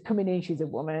 is coming in, she's a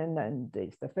woman and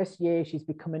it's the first year she's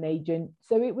become an agent.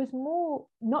 So it was more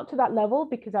not to that level,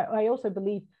 because I also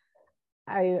believe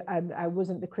I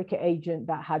wasn't the cricket agent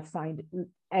that had signed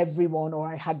everyone, or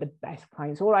I had the best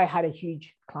clients, or I had a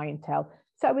huge clientele.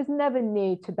 So I was never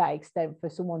near to that extent for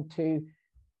someone to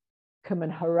come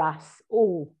and harass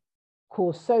or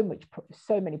cause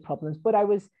so many problems. But I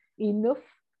was enough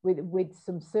with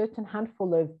some certain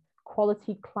handful of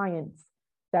quality clients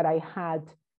that I had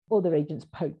other agents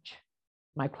poach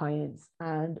my clients.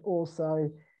 And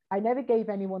also, I never gave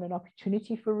anyone an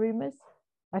opportunity for rumors.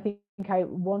 I think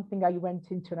one thing I went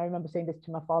into, and I remember saying this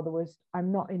to my father, was,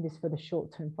 I'm not in this for the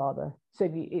short term, father. So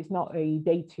it's not a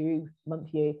day 2, month,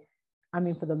 year. I'm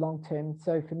in for the long term.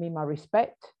 So for me, my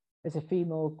respect as a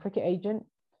female cricket agent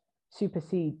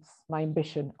supersedes my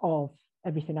ambition of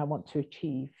everything I want to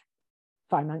achieve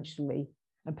financially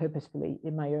and purposefully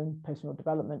in my own personal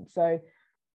development. So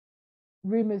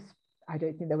rumors, I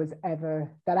don't think there was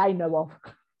ever that I know of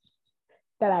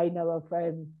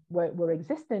were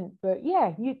existent. But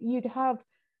yeah, you'd have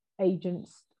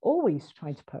agents always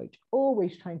trying to poach,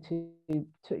 always trying to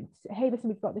hey, listen,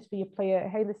 we've got this for your player.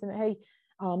 Hey, listen, hey,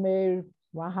 Amir,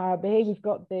 Wahab, hey, we've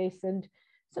got this. And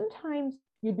sometimes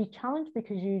you'd be challenged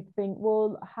because you'd think,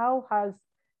 well, how has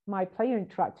my player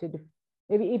interacted?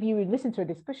 If you would listen to a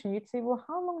discussion, you'd say, well,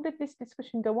 how long did this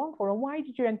discussion go on for? And why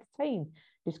did you entertain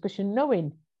discussion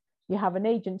knowing you have an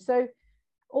agent? So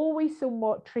always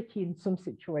somewhat tricky in some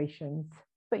situations.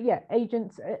 But yeah,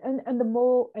 agents, and the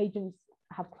more agents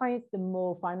have clients, the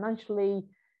more financially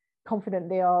confident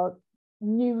they are.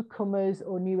 Newcomers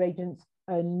or new agents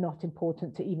are not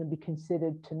important to even be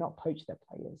considered to not poach their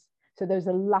players. So there's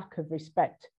a lack of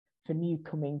respect for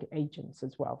newcoming agents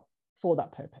as well for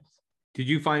that purpose. Did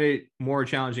you find it more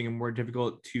challenging and more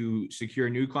difficult to secure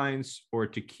new clients, or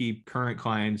to keep current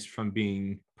clients from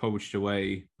being poached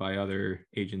away by other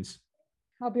agents?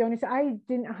 I'll be honest, I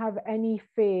didn't have any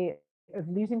fear of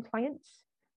losing clients,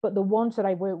 but the ones that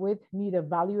I work with knew the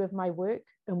value of my work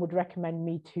and would recommend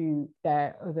me to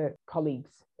their other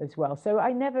colleagues as well. So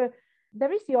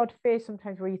there is the odd fear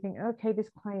sometimes where you think, okay, this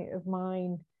client of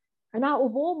mine, and out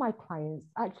of all my clients,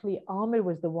 actually, Amir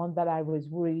was the one that I was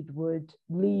worried would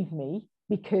leave me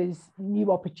because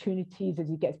new opportunities as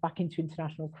he gets back into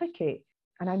international cricket.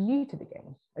 And I'm new to the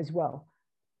game as well.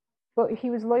 But he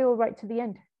was loyal right to the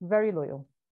end, very loyal.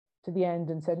 to the end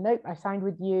and said, nope, I signed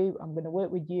with you. I'm going to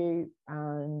work with you,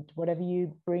 and whatever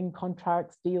you bring,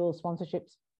 contracts, deals,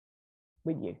 sponsorships,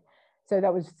 with you. So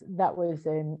that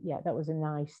was a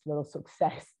nice little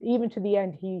success. Even to the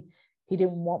end, he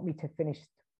didn't want me to finish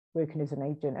working as an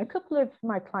agent. A couple of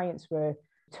my clients were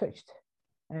touched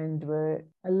and were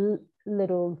a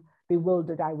little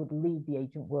bewildered I would leave the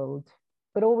agent world.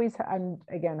 But always, and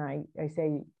again, I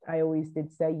always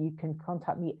did say, you can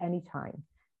contact me anytime.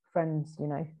 Friends,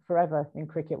 forever in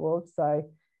cricket world. So,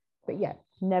 but yeah,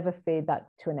 never feared that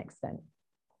to an extent.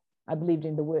 I believed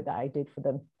in the work that I did for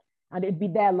them. And it'd be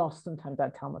their loss, sometimes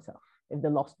I'd tell myself, if they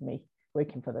lost me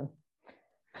working for them.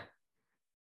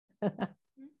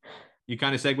 You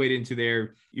kind of segued into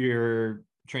your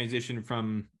transition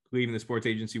from leaving the sports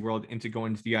agency world into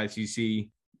going to the ICC,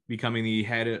 becoming the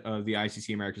head of the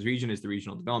ICC Americas region as the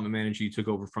regional development manager. You took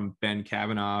over from Ben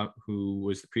Kavanagh, who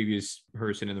was the previous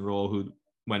person in the role, who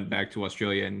went back to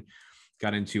Australia and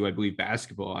got into, I believe,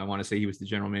 basketball. I want to say he was the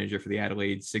general manager for the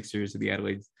Adelaide Sixers, or the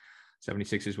Adelaide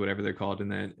 76ers, whatever they're called in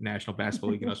the National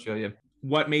Basketball League in Australia.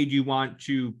 What made you want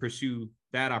to pursue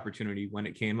that opportunity when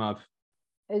it came up?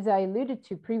 As I alluded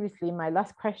to previously, my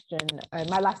last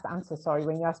answer,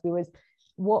 when you asked me, was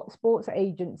what sports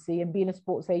agency and being a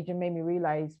sports agent made me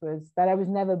realize was that I was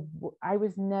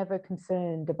never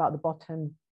concerned about the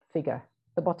bottom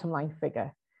line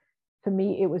figure. For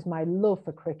me, it was my love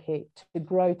for cricket,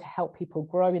 to help people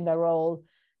grow in their role,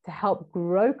 to help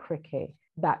grow cricket,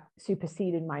 that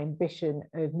superseded my ambition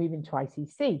of moving to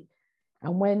ICC.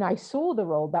 And when I saw the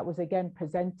role that was again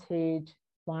presented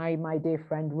by my dear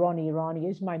friend Ronnie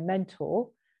is my mentor,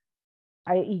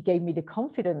 he gave me the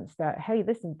confidence that, hey,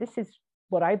 listen, this is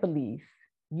what I believe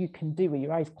you can do with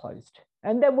your eyes closed.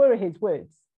 And then were his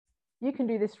words: you can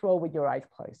do this role with your eyes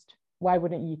closed. Why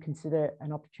wouldn't you consider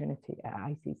an opportunity at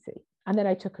ICC? And then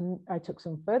I took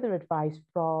some further advice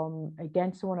from,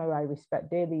 again, someone who I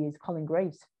respect dearly, is Colin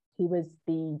Graves. He was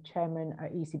the chairman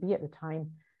at ECB at the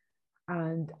time.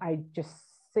 And I just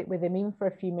sit with him in for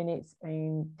a few minutes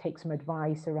and take some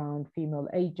advice around female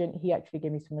agent. He actually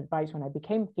gave me some advice when I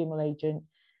became a female agent.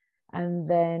 And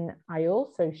then I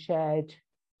also shared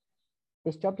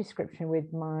this job description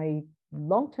with my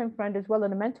long-term friend as well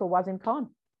and a mentor, Wasim Khan,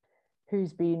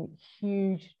 who's been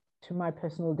huge to my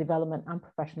personal development and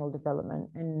professional development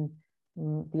in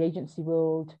the agency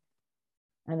world,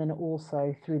 and then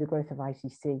also through the growth of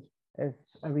ICC, of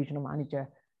a regional manager.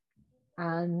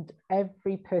 And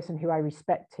every person who I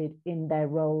respected in their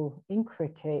role in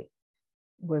cricket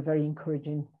were very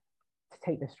encouraging to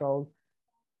take this role.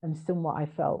 And somewhat I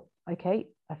felt, okay,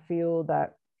 I feel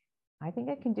that I think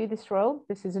I can do this role.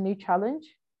 This is a new challenge.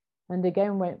 And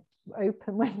again, went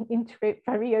into it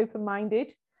very open-minded.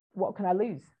 What can I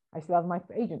lose? I still have my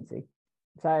agency.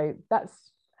 So that's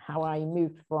how I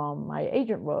moved from my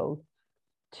agent role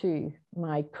to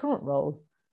my current role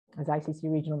as ICC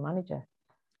regional manager.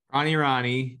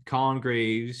 Ronnie, Colin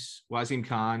Graves, Wasim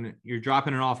Khan. You're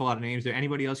dropping an awful lot of names. Is there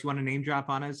anybody else you want to name drop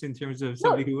on us in terms of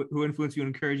somebody who influenced you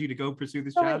and encouraged you to go pursue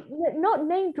this job? Not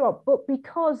name drop, but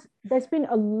because there's been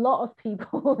a lot of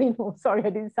people. Sorry, I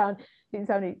didn't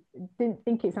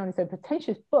think it sounded so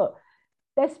pretentious, but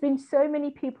there's been so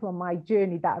many people on my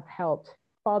journey that have helped.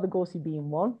 Father Gorsey being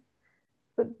one,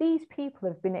 but these people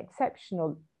have been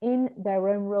exceptional in their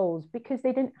own roles because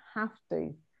they didn't have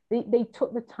to. They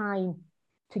took the time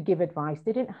to give advice.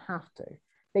 They didn't have to.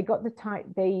 They took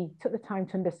the time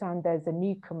to understand there's a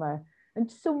newcomer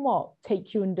and somewhat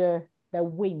take you under their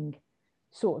wing,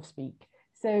 so to speak.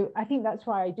 So I think that's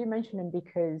why I do mention them,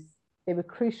 because they were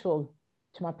crucial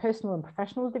to my personal and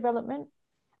professional development.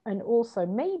 And also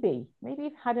maybe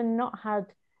if I had not had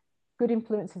good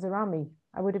influences around me,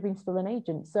 I would have been still an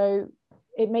agent. So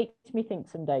it makes me think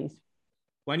some days.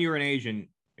 When you were an agent,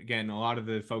 again, a lot of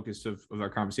the focus of our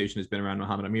conversation has been around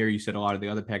Mohammad Amir. You said a lot of the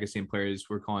other Pakistan players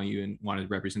were calling you and wanted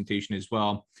representation as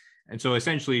well. And so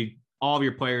essentially all of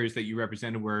your players that you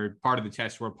represented were part of the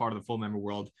test world, part of the full member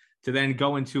world, to then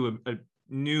go into a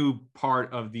new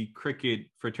part of the cricket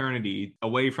fraternity,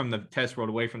 away from the test world,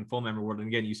 away from the full member world. And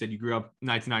again, you said you grew up,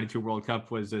 1992 World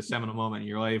Cup was a seminal moment in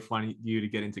your life, wanting you to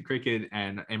get into cricket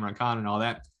and Imran Khan and all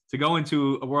that, to go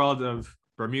into a world of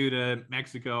Bermuda,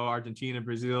 Mexico, Argentina,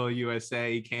 Brazil,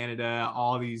 USA, Canada,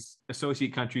 all these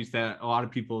associate countries that a lot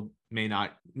of people may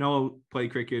not know play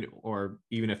cricket, or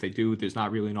even if they do, there's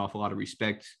not really an awful lot of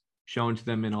respect shown to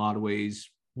them in a lot of ways.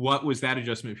 What was that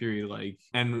adjustment period like?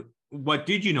 And what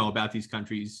did you know about these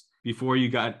countries before you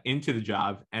got into the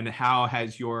job? And how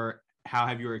have your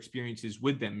experiences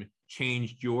with them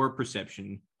changed your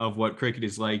perception of what cricket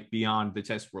is like beyond the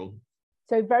test world?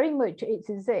 So very much it's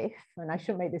as if, and I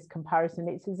shouldn't make this comparison,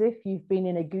 it's as if you've been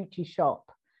in a Gucci shop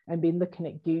and been looking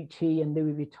at Gucci and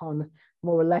Louis Vuitton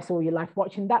more or less all your life,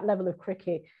 watching that level of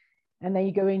cricket. And then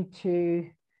you go into,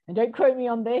 and don't quote me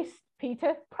on this,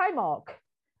 Peter, Primark.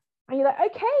 And you're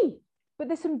like, okay, but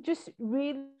there's some just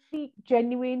really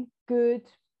genuine, good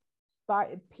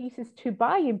pieces to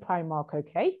buy in Primark,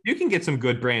 okay? You can get some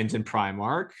good brands in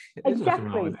Primark. There's nothing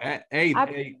wrong with that.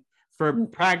 Hey, for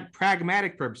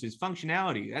pragmatic purposes,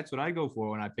 functionality, that's what I go for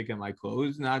when I pick up my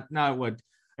clothes, not what.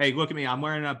 Hey, look at me. I'm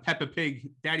wearing a Peppa Pig,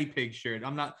 Daddy Pig shirt.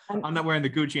 I'm not wearing the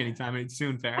Gucci anytime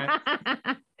soon, Farrah.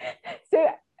 So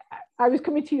I was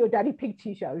coming to your Daddy Pig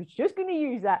t-shirt. I was just going to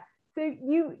use that. So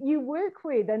you work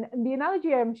with, and the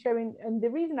analogy I'm showing, and the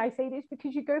reason I say this,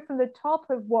 because you go from the top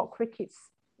of what cricket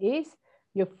is,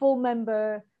 your full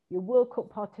member, your World Cup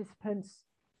participants,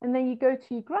 and then you go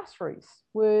to your grassroots,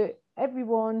 where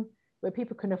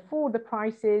people can afford the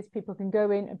prices, people can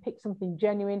go in and pick something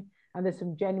genuine, and there's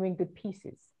some genuine good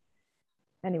pieces.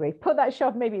 Anyway, put that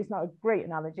shelf, maybe it's not a great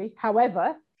analogy.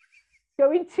 However,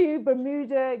 going to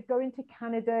Bermuda, going to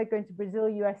Canada, going to Brazil,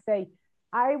 USA,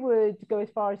 I would go as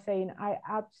far as saying I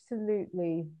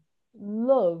absolutely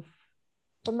love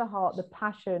from the heart the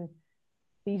passion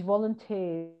these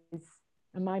volunteers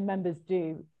and my members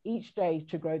do each day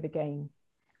to grow the game.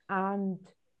 And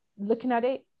looking at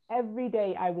it, every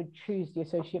day I would choose the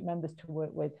associate members to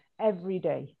work with, every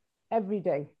day.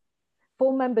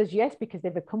 Full members, yes, because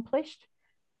they've accomplished,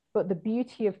 but the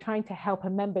beauty of trying to help a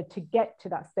member to get to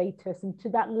that status and to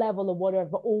that level of what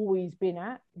I've always been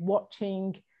at,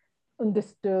 watching,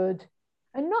 understood,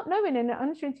 and not knowing, and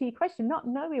answering to your question, not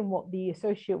knowing what the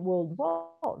associate world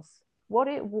was. What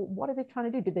are they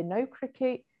trying to do? Did they know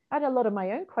cricket? I had a lot of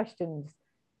my own questions.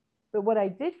 But what I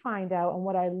did find out, and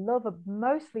what I love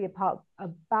mostly about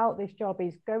this job,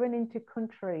 is going into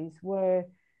countries where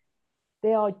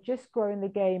they are just growing the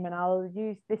game. And I'll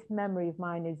use this memory of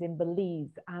mine is in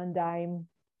Belize. And I'm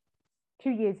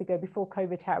 2 years ago, before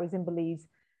COVID hit, I was in Belize.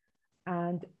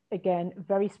 And again,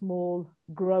 very small,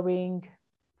 growing,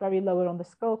 very lower on the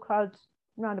scorecard,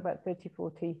 around about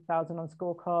 40,000 on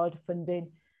scorecard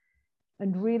funding,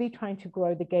 and really trying to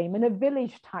grow the game in a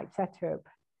village type setup.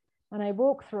 And I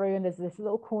walk through, and there's this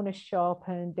little corner shop,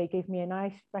 and they gave me a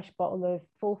nice fresh bottle of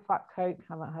full fat Coke.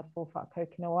 I haven't had full fat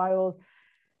Coke in a while.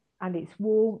 And it's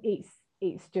warm,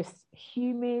 it's just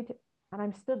humid. And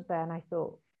I'm stood there and I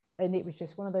thought, and it was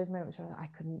just one of those moments where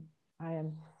I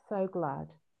am so glad.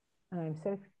 And I'm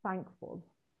so thankful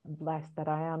and blessed that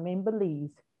I am in Belize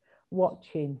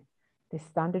watching this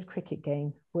standard cricket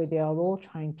game where they are all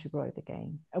trying to grow the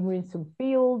game. And we're in some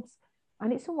fields,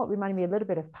 and it somewhat reminded me a little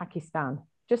bit of Pakistan,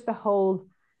 just the whole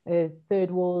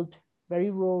third world, very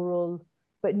rural,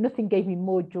 but nothing gave me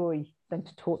more joy than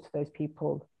to talk to those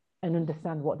people and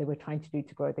understand what they were trying to do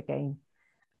to grow the game.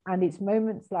 And it's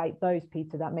moments like those,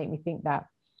 Peter, that make me think that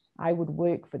I would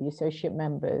work for the associate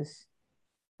members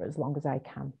for as long as I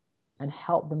can and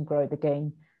help them grow the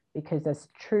game, because there's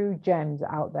true gems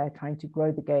out there trying to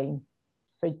grow the game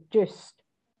for just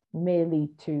merely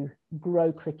to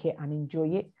grow cricket and enjoy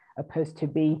it, opposed to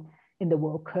be in the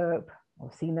World Cup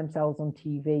or seeing themselves on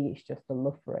TV. It's just a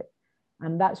love for it.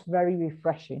 And that's very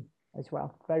refreshing as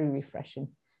well, very refreshing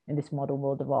in this modern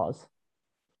world of ours.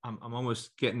 I'm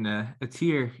almost getting a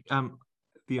tear.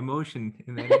 The emotion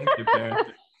in that answer there.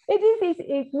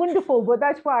 It's wonderful, but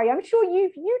that's why I'm sure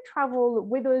you travel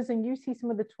with us and you see some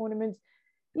of the tournaments.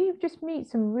 You just meet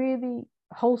some really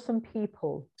wholesome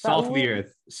people. Salt of the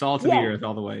earth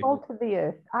all the way. Salt of the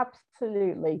earth,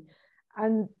 absolutely.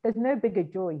 And there's no bigger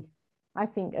joy, I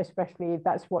think, especially if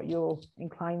that's what you're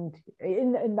inclined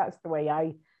in, and that's the way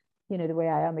I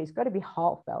am. It's got to be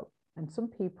heartfelt. And some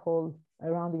people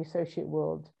around the associate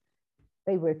world,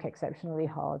 they work exceptionally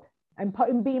hard. And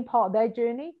being part of their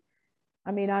journey,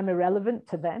 I mean, I'm irrelevant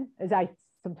to them, as I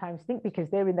sometimes think, because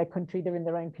they're in their country, they're in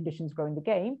their own conditions growing the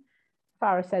game.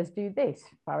 Farah says, do this.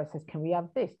 Farah says, can we have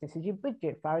this? This is your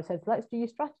budget. Farah says, let's do your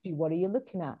strategy. What are you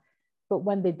looking at? But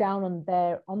when they're down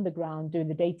on the ground doing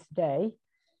the day-to-day,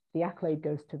 the accolade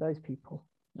goes to those people.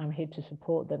 I'm here to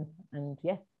support them. And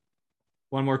yeah.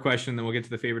 One more question, then we'll get to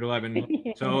the favorite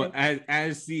 11. So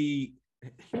as the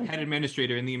head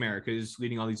administrator in the Americas,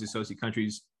 leading all these associate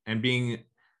countries, and being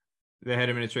the head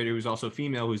administrator who's also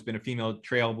female, who's been a female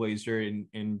trailblazer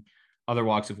in other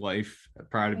walks of life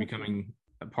prior to becoming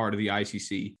a part of the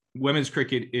ICC. Women's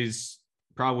cricket is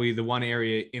probably the one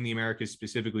area in the Americas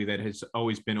specifically that has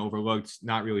always been overlooked,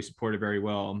 not really supported very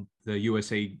well. The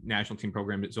USA national team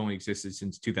program has only existed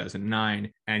since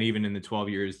 2009. And even in the 12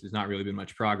 years, there's not really been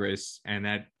much progress. And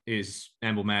that is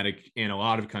emblematic in a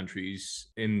lot of countries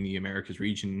in the Americas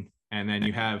region. And then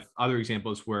you have other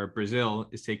examples where Brazil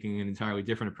is taking an entirely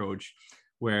different approach,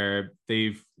 where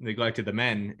they've neglected the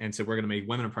men and said, we're going to make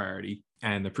women a priority.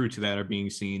 And the fruits of that are being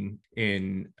seen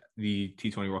in the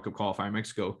T20 World Cup qualifier in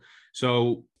Mexico.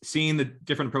 So seeing the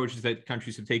different approaches that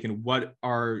countries have taken, what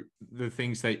are the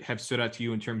things that have stood out to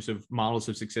you in terms of models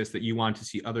of success that you want to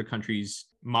see other countries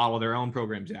model their own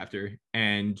programs after?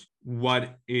 And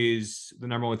what is the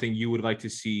number one thing you would like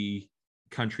to see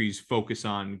countries focus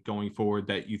on going forward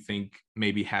that you think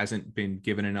maybe hasn't been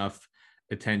given enough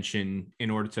attention in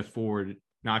order to forward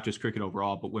not just cricket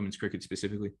overall, but women's cricket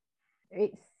specifically?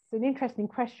 It's an interesting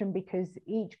question because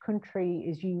each country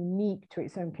is unique to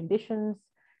its own conditions,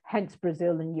 hence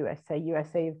Brazil and USA.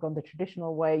 USA have gone the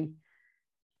traditional way,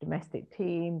 domestic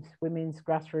teams, women's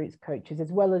grassroots coaches,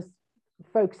 as well as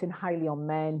focusing highly on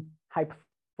men, high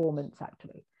performance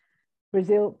actually.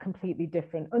 Brazil, completely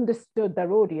different, understood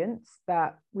their audience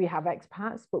that we have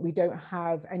expats, but we don't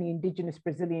have any indigenous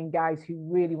Brazilian guys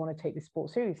who really want to take the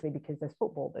sport seriously because there's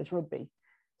football, there's rugby.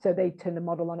 So they turned the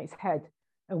model on its head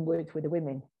and worked with the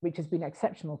women, which has been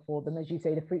exceptional for them. As you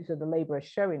say, the fruits of the labor are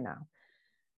showing now.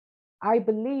 I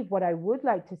believe what I would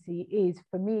like to see is,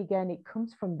 for me, again, it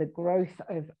comes from the growth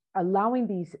of allowing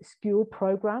these school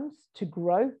programs to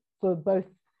grow for both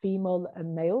female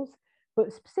and males,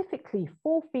 but specifically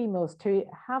for females to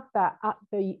have that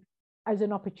as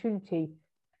an opportunity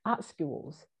at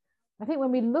schools. I think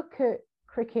when we look at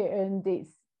cricket and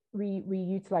we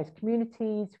utilize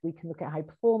communities, we can look at high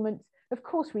performance. Of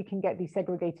course, we can get these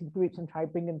segregated groups and try to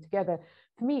bring them together.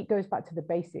 For me, it goes back to the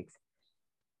basics.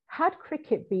 Had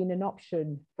cricket been an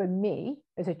option for me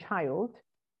as a child,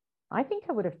 I think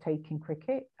I would have taken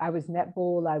cricket. I was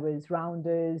netball, I was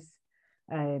rounders,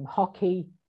 hockey.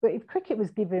 But if cricket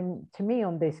was given to me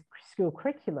on this school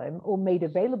curriculum or made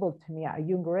available to me at a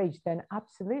younger age, then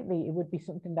absolutely it would be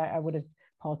something that I would have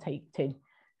partaked in.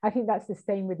 I think that's the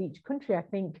same with each country. I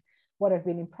think what I've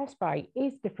been impressed by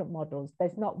is different models.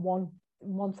 There's not one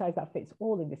size that fits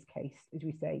all in this case, as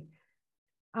we say.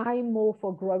 I'm more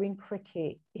for growing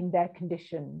cricket in their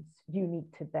conditions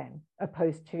unique to them,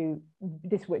 opposed to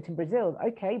this worked in Brazil.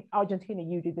 Okay, Argentina,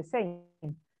 you do the same.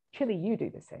 Chile, you do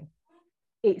the same.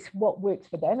 It's what works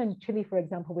for them. And Chile, for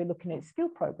example, we're looking at skill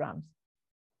programs.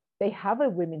 They have a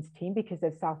women's team because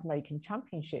there's South American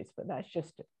championships, but that's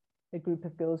just a group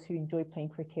of girls who enjoy playing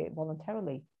cricket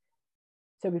voluntarily.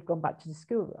 So we've gone back to the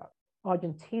school route.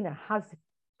 Argentina has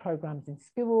programs in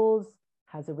schools,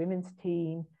 has a women's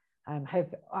team,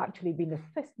 have actually been the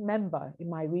first member in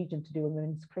my region to do a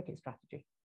women's cricket strategy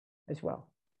as well.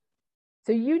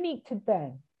 So unique to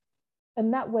them.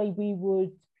 And that way we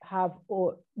would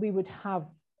have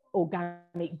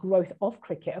organic growth of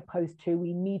cricket, opposed to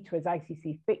we need to, as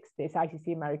ICC, fix this,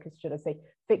 ICC Americas, should I say,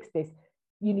 fix this,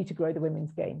 you need to grow the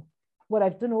women's game. What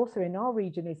I've done also in our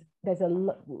region is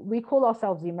we call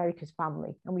ourselves the Americas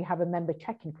family, and we have a member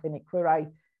check-in clinic where I,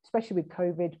 especially with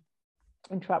COVID,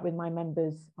 interact with my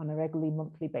members on a regularly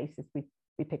monthly basis. We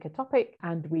pick a topic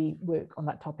and we work on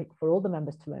that topic for all the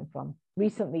members to learn from.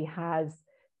 Recently has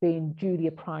been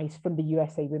Julia Price from the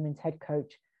USA Women's head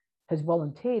coach, has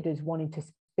volunteered as wanting to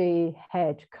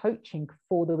spearhead coaching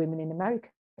for the women in Americas.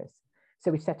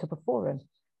 So we set up a forum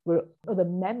where other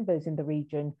members in the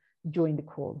region join the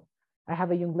call. I have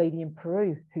a young lady in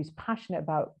Peru who's passionate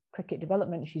about cricket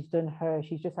development. She's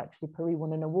just actually, Peru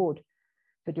won an award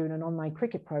for doing an online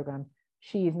cricket program.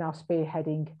 She is now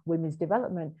spearheading women's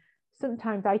development.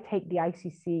 Sometimes I take the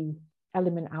ICC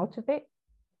element out of it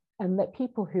and let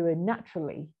people who are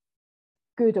naturally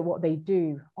good at what they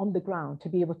do on the ground to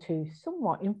be able to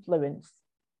somewhat influence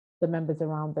the members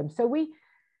around them. So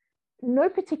no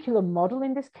particular model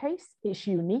in this case, it's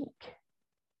unique.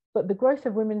 But the growth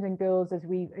of women and girls, as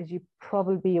you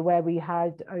probably be aware, we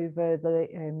had over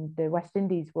the West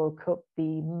Indies World Cup,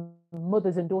 the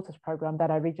Mothers and Daughters program that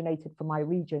originated from my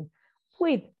region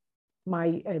with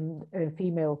my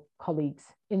female colleagues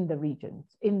in the regions,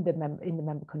 in the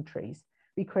member countries.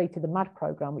 We created the MAD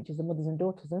program, which is the Mothers and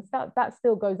Daughters, and that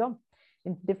still goes on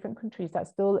in different countries. That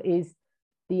still is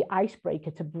the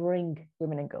icebreaker to bring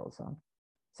women and girls on.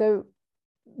 So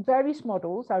various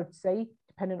models, I would say,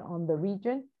 depending on the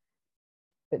region,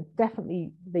 but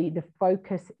definitely the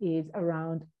focus is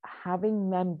around having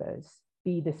members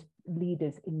be the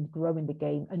leaders in growing the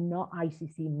game and not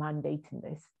ICC mandating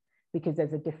this, because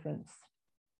there's a difference.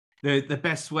 The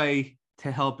best way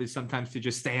to help is sometimes to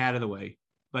just stay out of the way.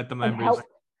 Let the members help.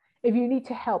 If you need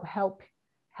to help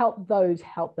those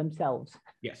help themselves.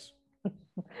 Yes.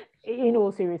 In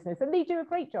all seriousness. And they do a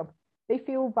great job. They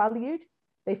feel valued.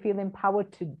 They feel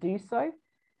empowered to do so.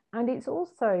 And it's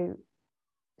also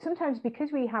sometimes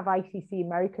because we have ICC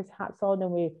Americas hats on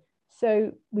and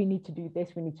we need to do this,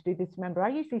 we need to do this. Remember, I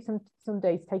usually some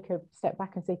days take a step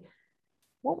back and say,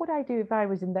 what would I do if I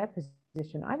was in their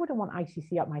position? I wouldn't want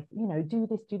ICC up my, do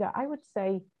this, do that. I would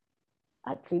say,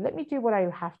 actually, let me do what I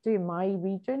have to in my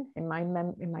region, in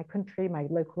my country, my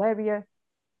local area,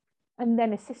 and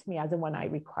then assist me as and when I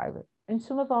require it. And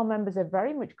some of our members are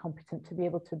very much competent to be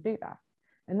able to do that.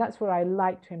 And that's where I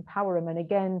like to empower them. And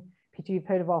again, Peter, you've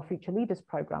heard of our Future Leaders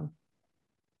program.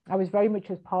 I was very much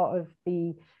as part of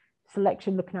the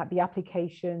selection, looking at the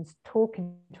applications,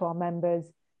 talking to our members,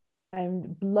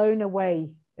 and blown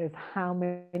away of how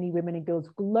many women and girls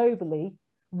globally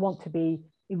want to be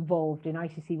involved in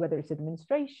ICC, whether it's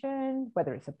administration,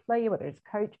 whether it's a player, whether it's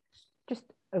a coach, just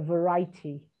a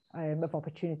variety of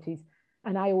opportunities.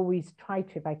 And I always try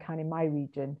to, if I can in my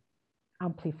region,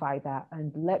 amplify that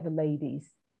and let the ladies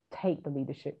take the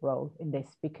leadership role in this,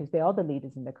 because they are the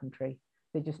leaders in the country.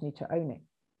 They just need to own it.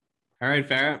 All right,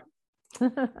 Farah.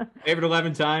 Favorite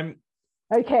 11 time.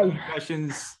 Okay.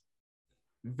 Questions,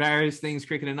 various things,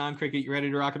 cricket and non-cricket. You ready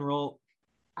to rock and roll?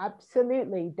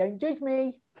 Absolutely. Don't judge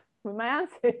me with my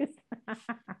answers.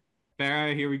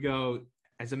 Farah, here we go.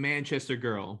 As a Manchester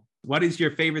girl, what is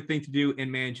your favorite thing to do in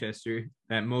Manchester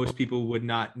that most people would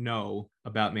not know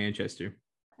about Manchester?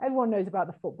 Everyone knows about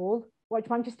the football. Watch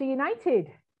Manchester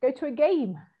United. Go to a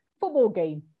game, football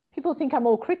game. People think I'm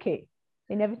all cricket.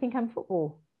 They never think I'm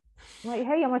football. I'm like,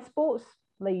 hey, I'm a sports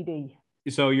lady.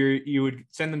 So you would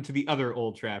send them to the other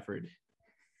Old Trafford.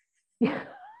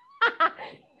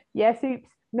 Yes, oops.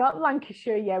 Not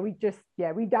Lancashire. Yeah,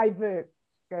 we divert.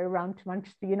 Go around to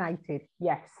Manchester United.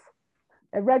 Yes.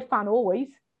 A Red fan always.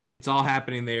 It's all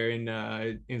happening there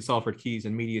in Salford Keys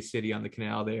and Media City on the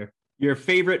canal there. Your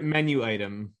favorite menu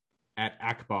item at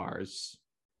Akbar's?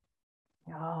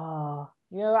 Oh,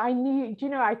 I knew,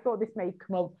 I thought this may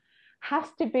come up. Has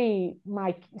to be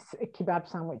my kebab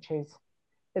sandwiches.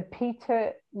 The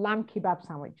Peter lamb kebab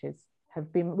sandwiches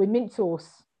have been, with mint sauce,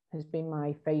 has been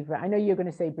my favorite. I know you're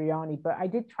going to say biryani, but I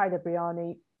did try the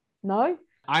biryani. No?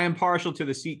 I am partial to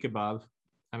the seat kebab.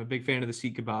 I'm a big fan of the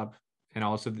seat kebab and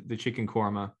also the chicken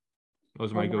korma.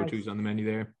 Those are my go-tos on the menu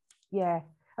there. Yeah.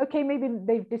 Okay, maybe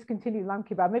they've discontinued lamb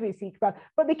kebab. Maybe it's seat kebab.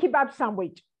 But the kebab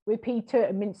sandwich with Peter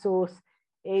and mint sauce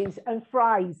and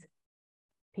fries.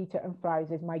 Peter and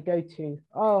fries is my go-to.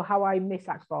 Oh, how I miss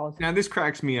Akbar's. Now, this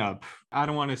cracks me up. I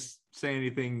don't want to say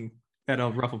anything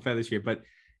that'll ruffle feathers here, but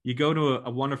you go to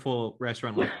a wonderful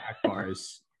restaurant like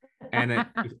Akbar's, and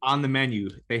on the menu,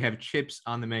 they have chips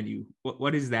on the menu.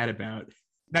 What is that about?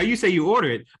 Now, you say you order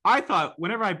it. I thought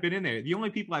whenever I've been in there, the only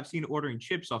people I've seen ordering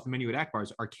chips off the menu at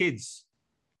Akbar's are kids.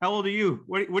 How old are you?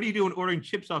 What are you doing ordering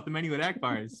chips off the menu at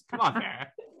Akbar's? Come on, man.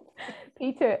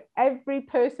 Peter, every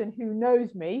person who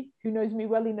knows me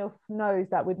well enough, knows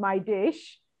that with my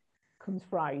dish comes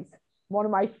fries. One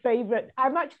of my favorite.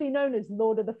 I'm actually known as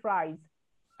Lord of the Fries.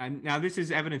 And now this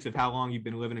is evidence of how long you've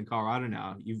been living in Colorado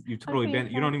now. You've totally been,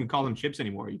 you don't even call them chips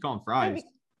anymore. You call them fries.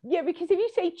 Yeah, because if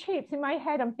you say chips, in my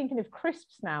head, I'm thinking of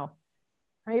crisps now.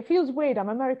 It feels weird. I'm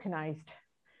Americanized.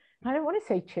 I don't want to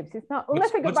say chips. It's not.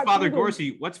 Unless what's Father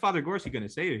Gorsey going to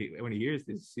say when he hears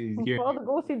this? Father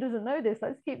Gorsey doesn't know this.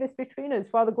 Let's keep this between us.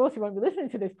 Father Gorsey won't be listening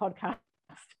to this podcast.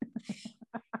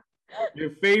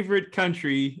 Your favorite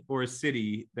country or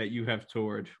city that you have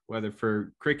toured, whether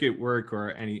for cricket, work,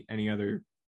 or any other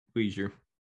leisure?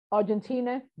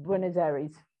 Argentina, Buenos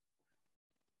Aires.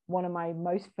 One of my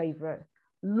most favorite.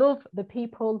 Love the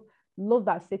people. Love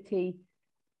that city.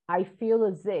 I feel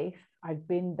as if I've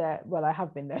been there. Well, I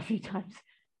have been there a few times,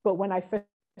 but when I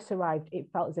first arrived, it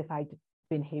felt as if I'd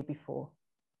been here before.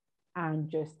 And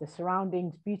just the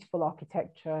surroundings, beautiful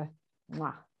architecture.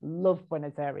 Love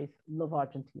Buenos Aires, love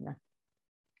Argentina.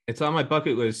 It's on my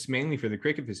bucket list mainly for the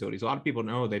cricket facilities. A lot of people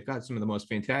know they've got some of the most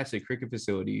fantastic cricket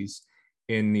facilities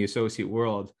in the associate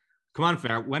world. Come on,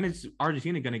 Farah. When is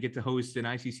Argentina going to get to host an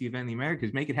ICC event in the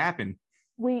Americas? Make it happen.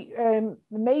 We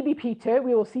maybe, Peter,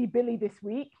 we will see Billy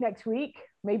next week.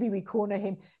 Maybe we corner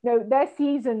him. No, their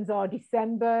seasons are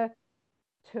November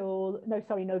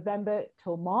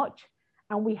till March.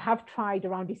 And we have tried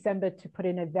around December to put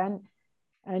in an event.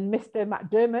 And Mr.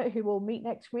 McDermott, who we'll meet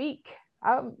next week,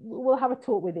 we'll have a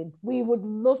talk with him. We would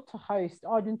love to host.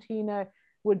 Argentina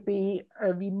would be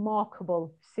a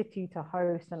remarkable city to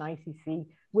host an ICC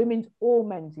women's or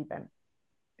men's event.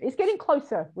 It's getting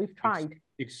closer. We've tried.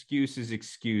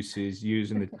 Excuses,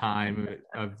 using the time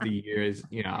of the years,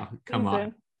 come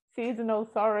on. Seasonal,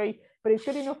 sorry. But it's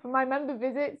good enough for my member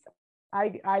visits.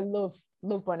 I love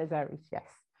Buenos Aires, yes.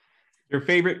 Your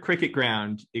favorite cricket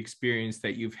ground experience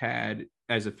that you've had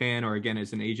as a fan or again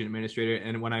as an agent administrator.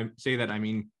 And when I say that, I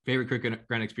mean favorite cricket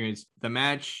ground experience: the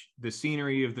match, the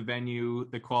scenery of the venue,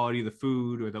 the quality of the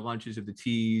food or the lunches of the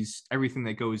teas, everything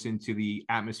that goes into the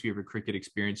atmosphere of a cricket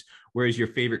experience. Where is your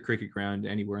favorite cricket ground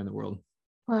anywhere in the world?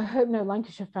 Well, I hope no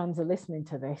Lancashire fans are listening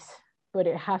to this, but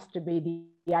it has to be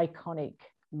the iconic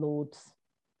Lords,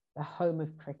 the home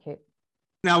of cricket.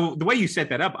 Now, the way you set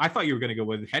that up, I thought you were going to go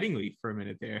with Headingley for a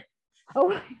minute there.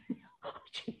 Oh,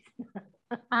 jeez.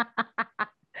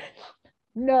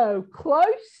 No,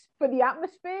 close for the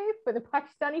atmosphere, for the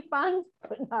Pakistani fans,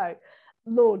 but no,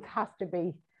 Lords has to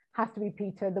be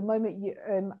Peter. The moment you,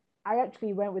 I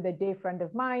actually went with a dear friend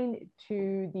of mine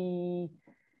to the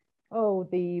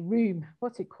room.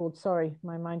 What's it called? Sorry,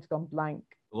 my mind's gone blank.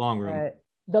 Long room.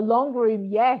 The long room,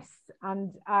 yes.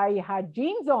 And I had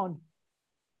jeans on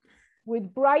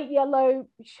with bright yellow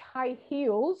high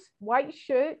heels, white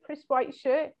shirt, crisp white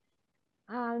shirt.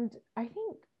 And I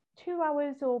think 2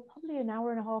 hours or probably an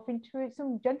hour and a half into it,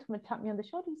 some gentleman tapped me on the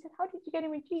shoulder. He said, "How did you get in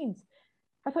with jeans?"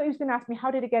 I thought he was going to ask me,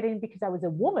 how did I get in because I was a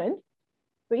woman?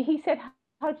 But he said,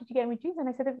 "How did you get in with jeans?" And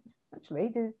I said, "Actually,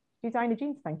 the designer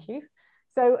jeans, thank you."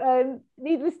 So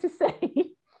needless to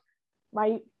say,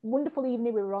 my wonderful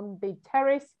evening, we were on the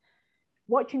terrace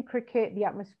watching cricket, the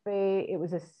atmosphere. It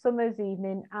was a summer's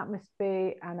evening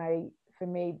atmosphere. And for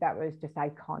me, that was just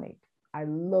iconic. I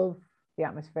love the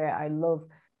atmosphere. I love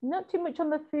not too much on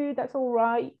the food. That's all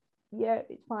right. Yeah,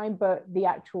 it's fine. But the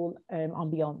actual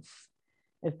ambiance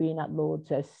of being at Lord's,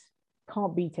 just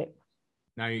can't beat it.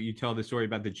 Now you tell the story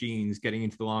about the jeans, getting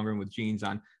into the long room with jeans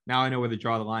on. Now I know where to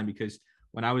draw the line, because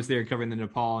when I was there covering the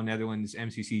Nepal Netherlands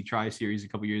MCC Tri-Series a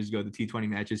couple years ago, the T20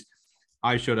 matches,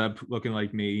 I showed up looking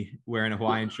like me, wearing a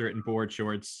Hawaiian shirt and board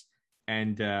shorts,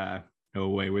 and no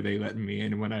way were they letting me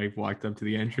in when I walked up to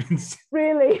the entrance.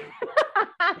 Really?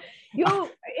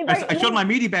 I showed my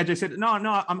media badge. I said, no,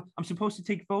 I'm supposed to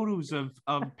take photos of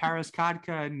Paris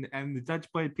Kotka and the Dutch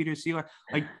player Peter Seeler.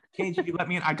 Like, can't you let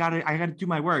me in? I gotta do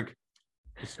my work.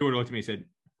 The steward looked at me and said,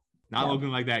 "Not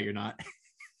looking like that, you're not."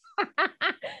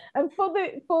 And for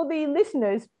the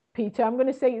listeners, Peter, I'm going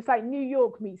to say it's like New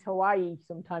York meets Hawaii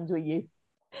sometimes with you.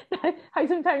 I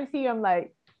sometimes see you, I'm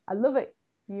like, I love it.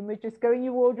 You must just go in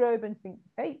your wardrobe and think,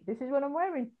 hey, this is what I'm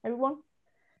wearing, everyone.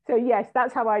 So yes,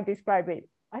 that's how I describe it.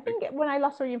 I think when I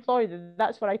last saw you in Florida,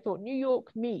 that's what I thought. New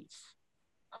York meets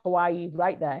Hawaii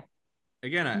right there.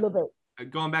 Again, I love it.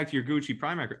 Going back to your Gucci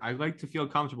Primark, I like to feel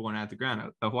comfortable when at the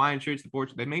ground. The Hawaiian shirts, the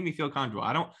boards, they make me feel comfortable.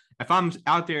 If I'm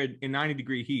out there in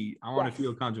 90-degree heat, I want to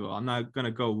feel comfortable. I'm not going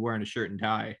to go wearing a shirt and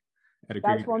tie at a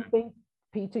That's one thing,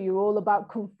 Peter, you're all about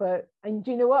comfort. And do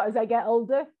you know what? As I get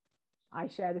older, I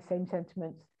share the same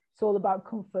sentiments. It's all about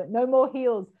comfort. No more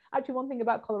heels. Actually, one thing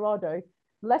about Colorado,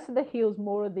 less of the heels,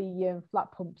 more of the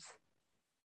flat pumps,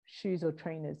 shoes or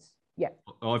trainers. Yeah.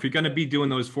 Well, if you're going to be doing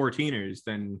those 14ers,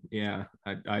 then yeah,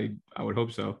 I would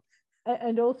hope so.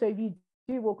 And also, if you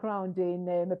do walk around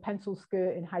in a pencil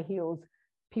skirt and high heels,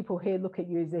 people here look at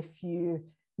you as if you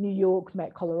New York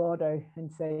met Colorado and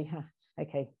say,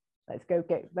 okay, let's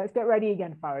get ready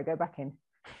again, Farah, go back in.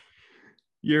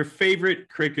 Your favorite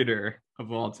cricketer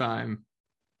of all time?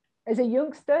 As a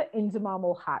youngster, Inzamam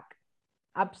ul Haq.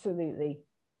 Absolutely.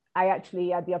 I actually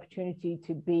had the opportunity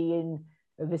to be in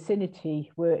a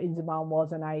vicinity where Inzamam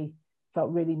was, and I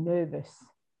felt really nervous.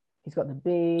 He's got the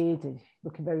beard, and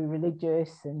looking very religious,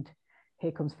 and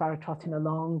here comes Farah trotting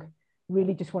along.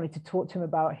 Really just wanted to talk to him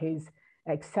about his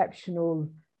exceptional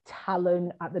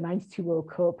talent at the 92 World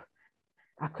Cup.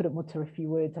 I couldn't mutter a few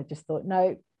words. I just thought,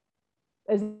 no,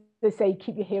 as they say,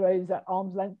 keep your heroes at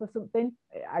arm's length or something.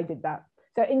 I did that.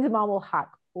 So Inzamam ul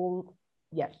Haq, all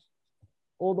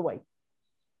the way.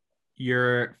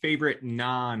 Your favorite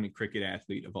non-cricket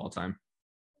athlete of all time?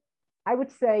 I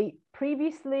would say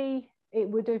previously it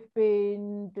would have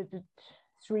been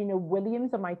Serena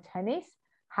Williams on my tennis.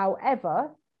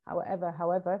 However,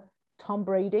 Tom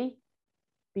Brady,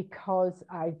 because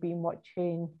I've been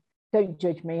watching, don't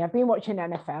judge me, I've been watching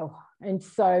NFL. And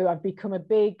so I've become a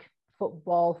big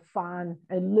football fan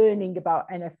and learning about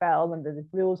NFL and the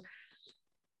rules.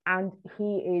 And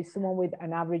he is someone with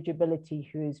an average ability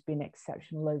who has been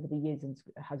exceptional over the years and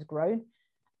has grown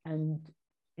and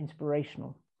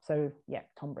inspirational. So yeah,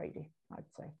 Tom Brady, I'd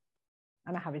say.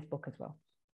 And I have his book as well.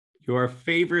 Your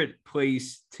favorite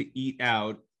place to eat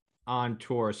out on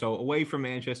tour? So away from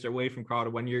Manchester, away from Crowder,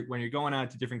 when you're going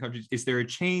out to different countries, is there a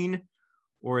chain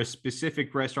or a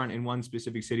specific restaurant in one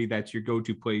specific city that's your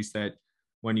go-to place that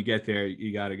when you get there,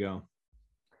 you got to go?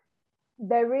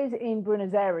 There is in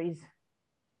Buenos Aires,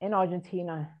 in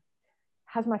Argentina,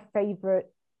 has my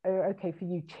favorite, okay for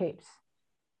you, chips.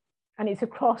 And it's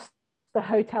across the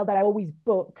hotel that I always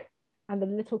book. and the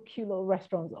little cute little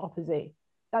restaurants opposite.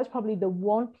 That's probably the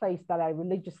one place that I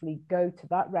religiously go to,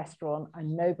 that restaurant,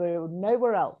 and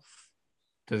nowhere else.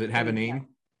 Does it have a name?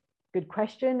 Good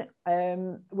question.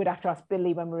 We'd have to ask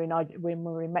Billy when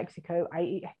we're in Mexico.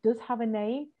 It does have a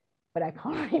name, but I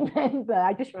can't remember.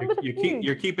 I just remember the food.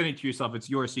 You're keeping it to yourself. It's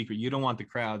your secret. You don't want the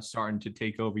crowd starting to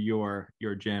take over your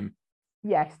gym.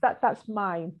 Yes, that's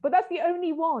mine. But that's the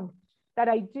only one that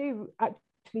I do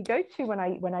actually go to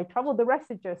when I travel. The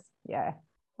rest are just,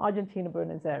 Argentina,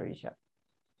 Buenos Aires. Yeah.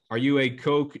 Are you a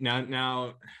Coke?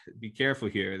 Now, be careful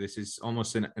here. This is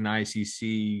almost an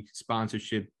ICC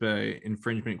sponsorship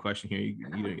infringement question here.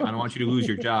 I don't want you to lose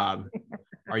your job.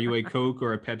 Are you a Coke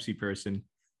or a Pepsi person?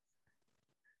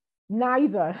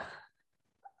 Neither.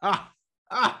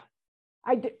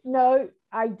 No,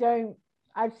 I don't.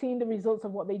 I've seen the results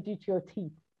of what they do to your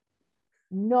teeth.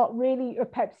 Not really a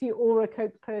Pepsi or a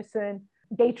Coke person.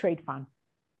 Gatorade fan.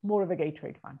 More of a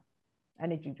Gatorade fan.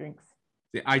 Energy drinks.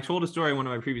 I told a story in one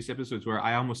of my previous episodes where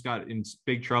I almost got in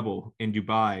big trouble in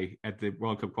Dubai at the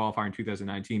World Cup qualifier in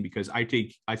 2019 because I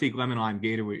take lemon lime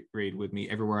Gatorade with me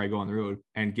everywhere I go on the road,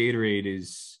 and Gatorade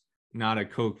is not a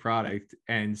Coke product.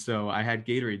 And so I had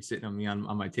Gatorade sitting on me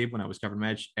on my table when I was covering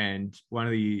match, and one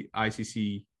of the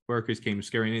ICC workers came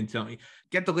scurrying in and telling me,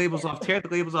 get the labels off, tear the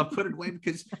labels off, put it away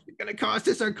because it's going to cost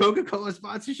us our Coca-Cola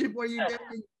sponsorship. What are you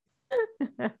doing?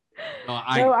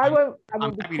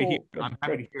 I'm happy to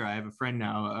hear. I have a friend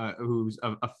now who's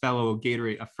a fellow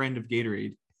Gatorade, a friend of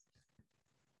Gatorade.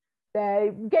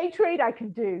 Gatorade I can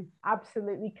do.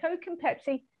 Absolutely. Coke and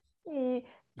Pepsi.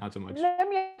 Not so much. Let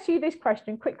me ask you this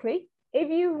question quickly. If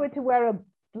you were to wear a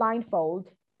blindfold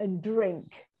and drink,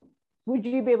 would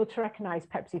you be able to recognize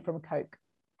Pepsi from Coke?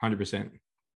 100%.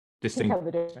 Distinct. Tell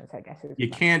the difference, I guess. You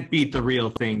can't beat the real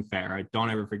thing, Farah. Don't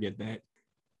ever forget that.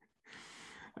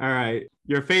 All right.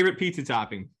 Your favorite pizza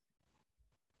topping?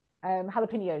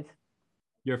 Jalapenos.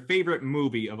 Your favorite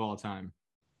movie of all time?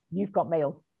 You've Got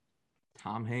Mail.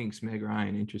 Tom Hanks, Meg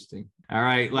Ryan. Interesting. All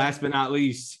right. Last but not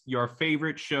least, your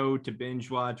favorite show to binge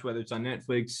watch, whether it's on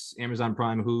Netflix, Amazon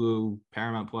Prime, Hulu,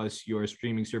 Paramount Plus, your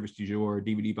streaming service du jour,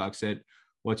 DVD box set.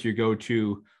 What's your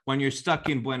go-to when you're stuck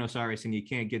in Buenos Aires and you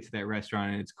can't get to that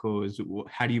restaurant and it's closed?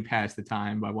 How do you pass the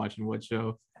time? By watching what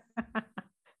show?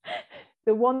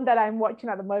 The one that I'm watching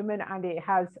at the moment, and it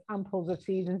has amples of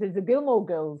seasons, is the Gilmore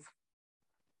Girls.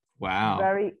 Wow.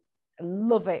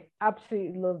 Love it.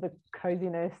 Absolutely love the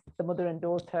coziness, the mother and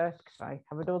daughter, because I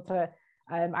have a daughter.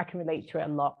 I can relate to it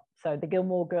a lot. So the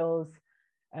Gilmore Girls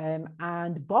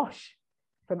and Bosch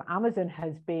from Amazon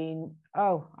has been,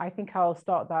 I think I'll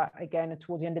start that again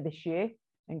towards the end of this year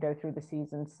and go through the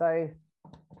season. So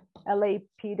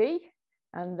LAPD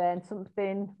and then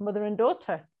something mother and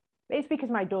daughter. It's because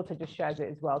my daughter just shares it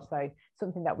as well. So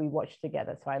something that we watch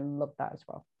together. So I love that as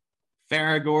well.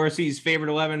 Farah Gorcey's favorite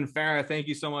 11. Farah, thank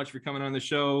you so much for coming on the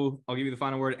show. I'll give you the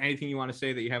final word. Anything you want to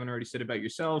say that you haven't already said about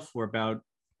yourself or about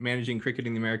managing cricket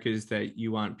in the Americas that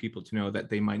you want people to know that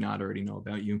they might not already know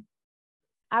about you?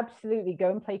 Absolutely.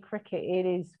 Go and play cricket. It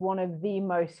is one of the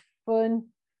most fun,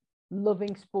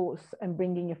 loving sports, and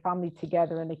bringing your family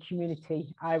together in a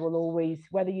community. I will always,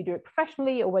 whether you do it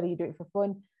professionally or whether you do it for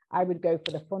fun, I would go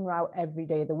for the fun route every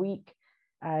day of the week.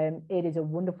 It is a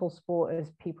wonderful sport, as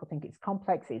people think it's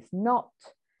complex. It's not.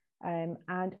 And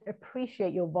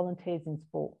appreciate your volunteers in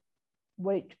sport,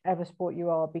 whichever sport you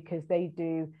are, because they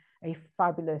do a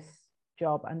fabulous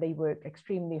job and they work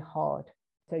extremely hard.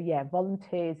 So yeah,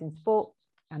 volunteers in sport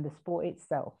and the sport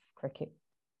itself, cricket.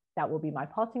 That will be my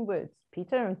parting words,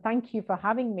 Peter. And thank you for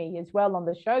having me as well on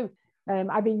the show.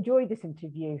 I've enjoyed this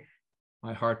interview.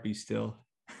 My heart beats still.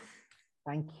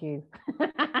 Thank you.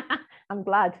 I'm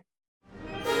glad.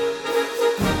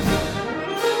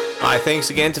 Hi, thanks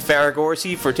again to Farah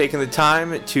Gorcey for taking the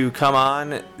time to come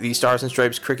on the Stars and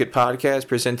Stripes Cricket Podcast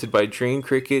presented by Dream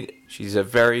Cricket. She's a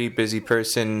very busy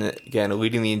person, again,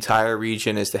 leading the entire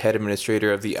region as the head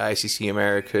administrator of the ICC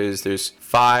Americas. There's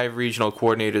 5 regional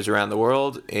coordinators around the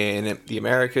world in the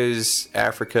Americas,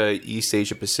 Africa, East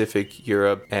Asia Pacific,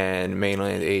 Europe, and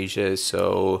mainland Asia.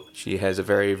 So she has a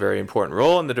very, very important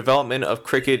role in the development of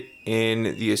cricket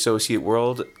in the associate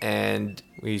world, and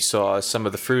we saw some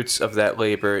of the fruits of that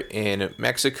labor in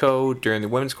Mexico during the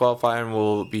women's qualifier, and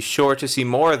we'll be sure to see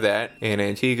more of that in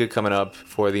Antigua coming up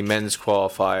for the men's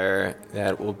qualifier.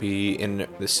 That will be in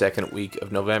the second week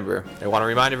of November. I want to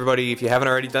remind everybody, if you haven't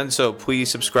already done so,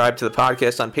 please subscribe to the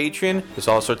podcast on Patreon. There's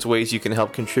all sorts of ways you can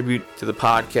help contribute to the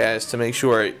podcast to make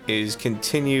sure it is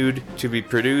continued to be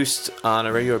produced on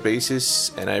a regular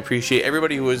basis, and I appreciate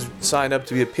everybody who has signed up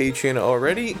to be a Patreon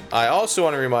already. I also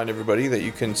want to remind everybody that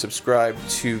you can subscribe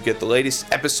to get the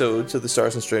latest episodes of the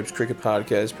Stars and Stripes Cricket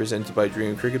Podcast presented by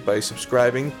Dream Cricket by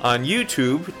subscribing on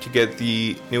YouTube to get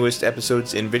the newest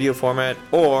episodes in video format,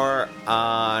 or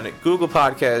on Google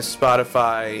Podcasts,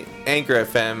 Spotify, Anchor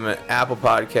FM, Apple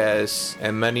Podcasts,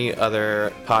 and many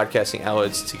other podcasting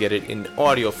outlets to get it in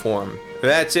audio form.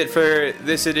 That's it for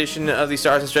this edition of the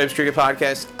Stars and Stripes Cricket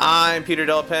Podcast. I'm Peter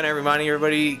Della Penna, reminding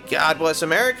everybody, God bless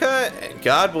America, and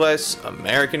God bless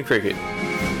American cricket.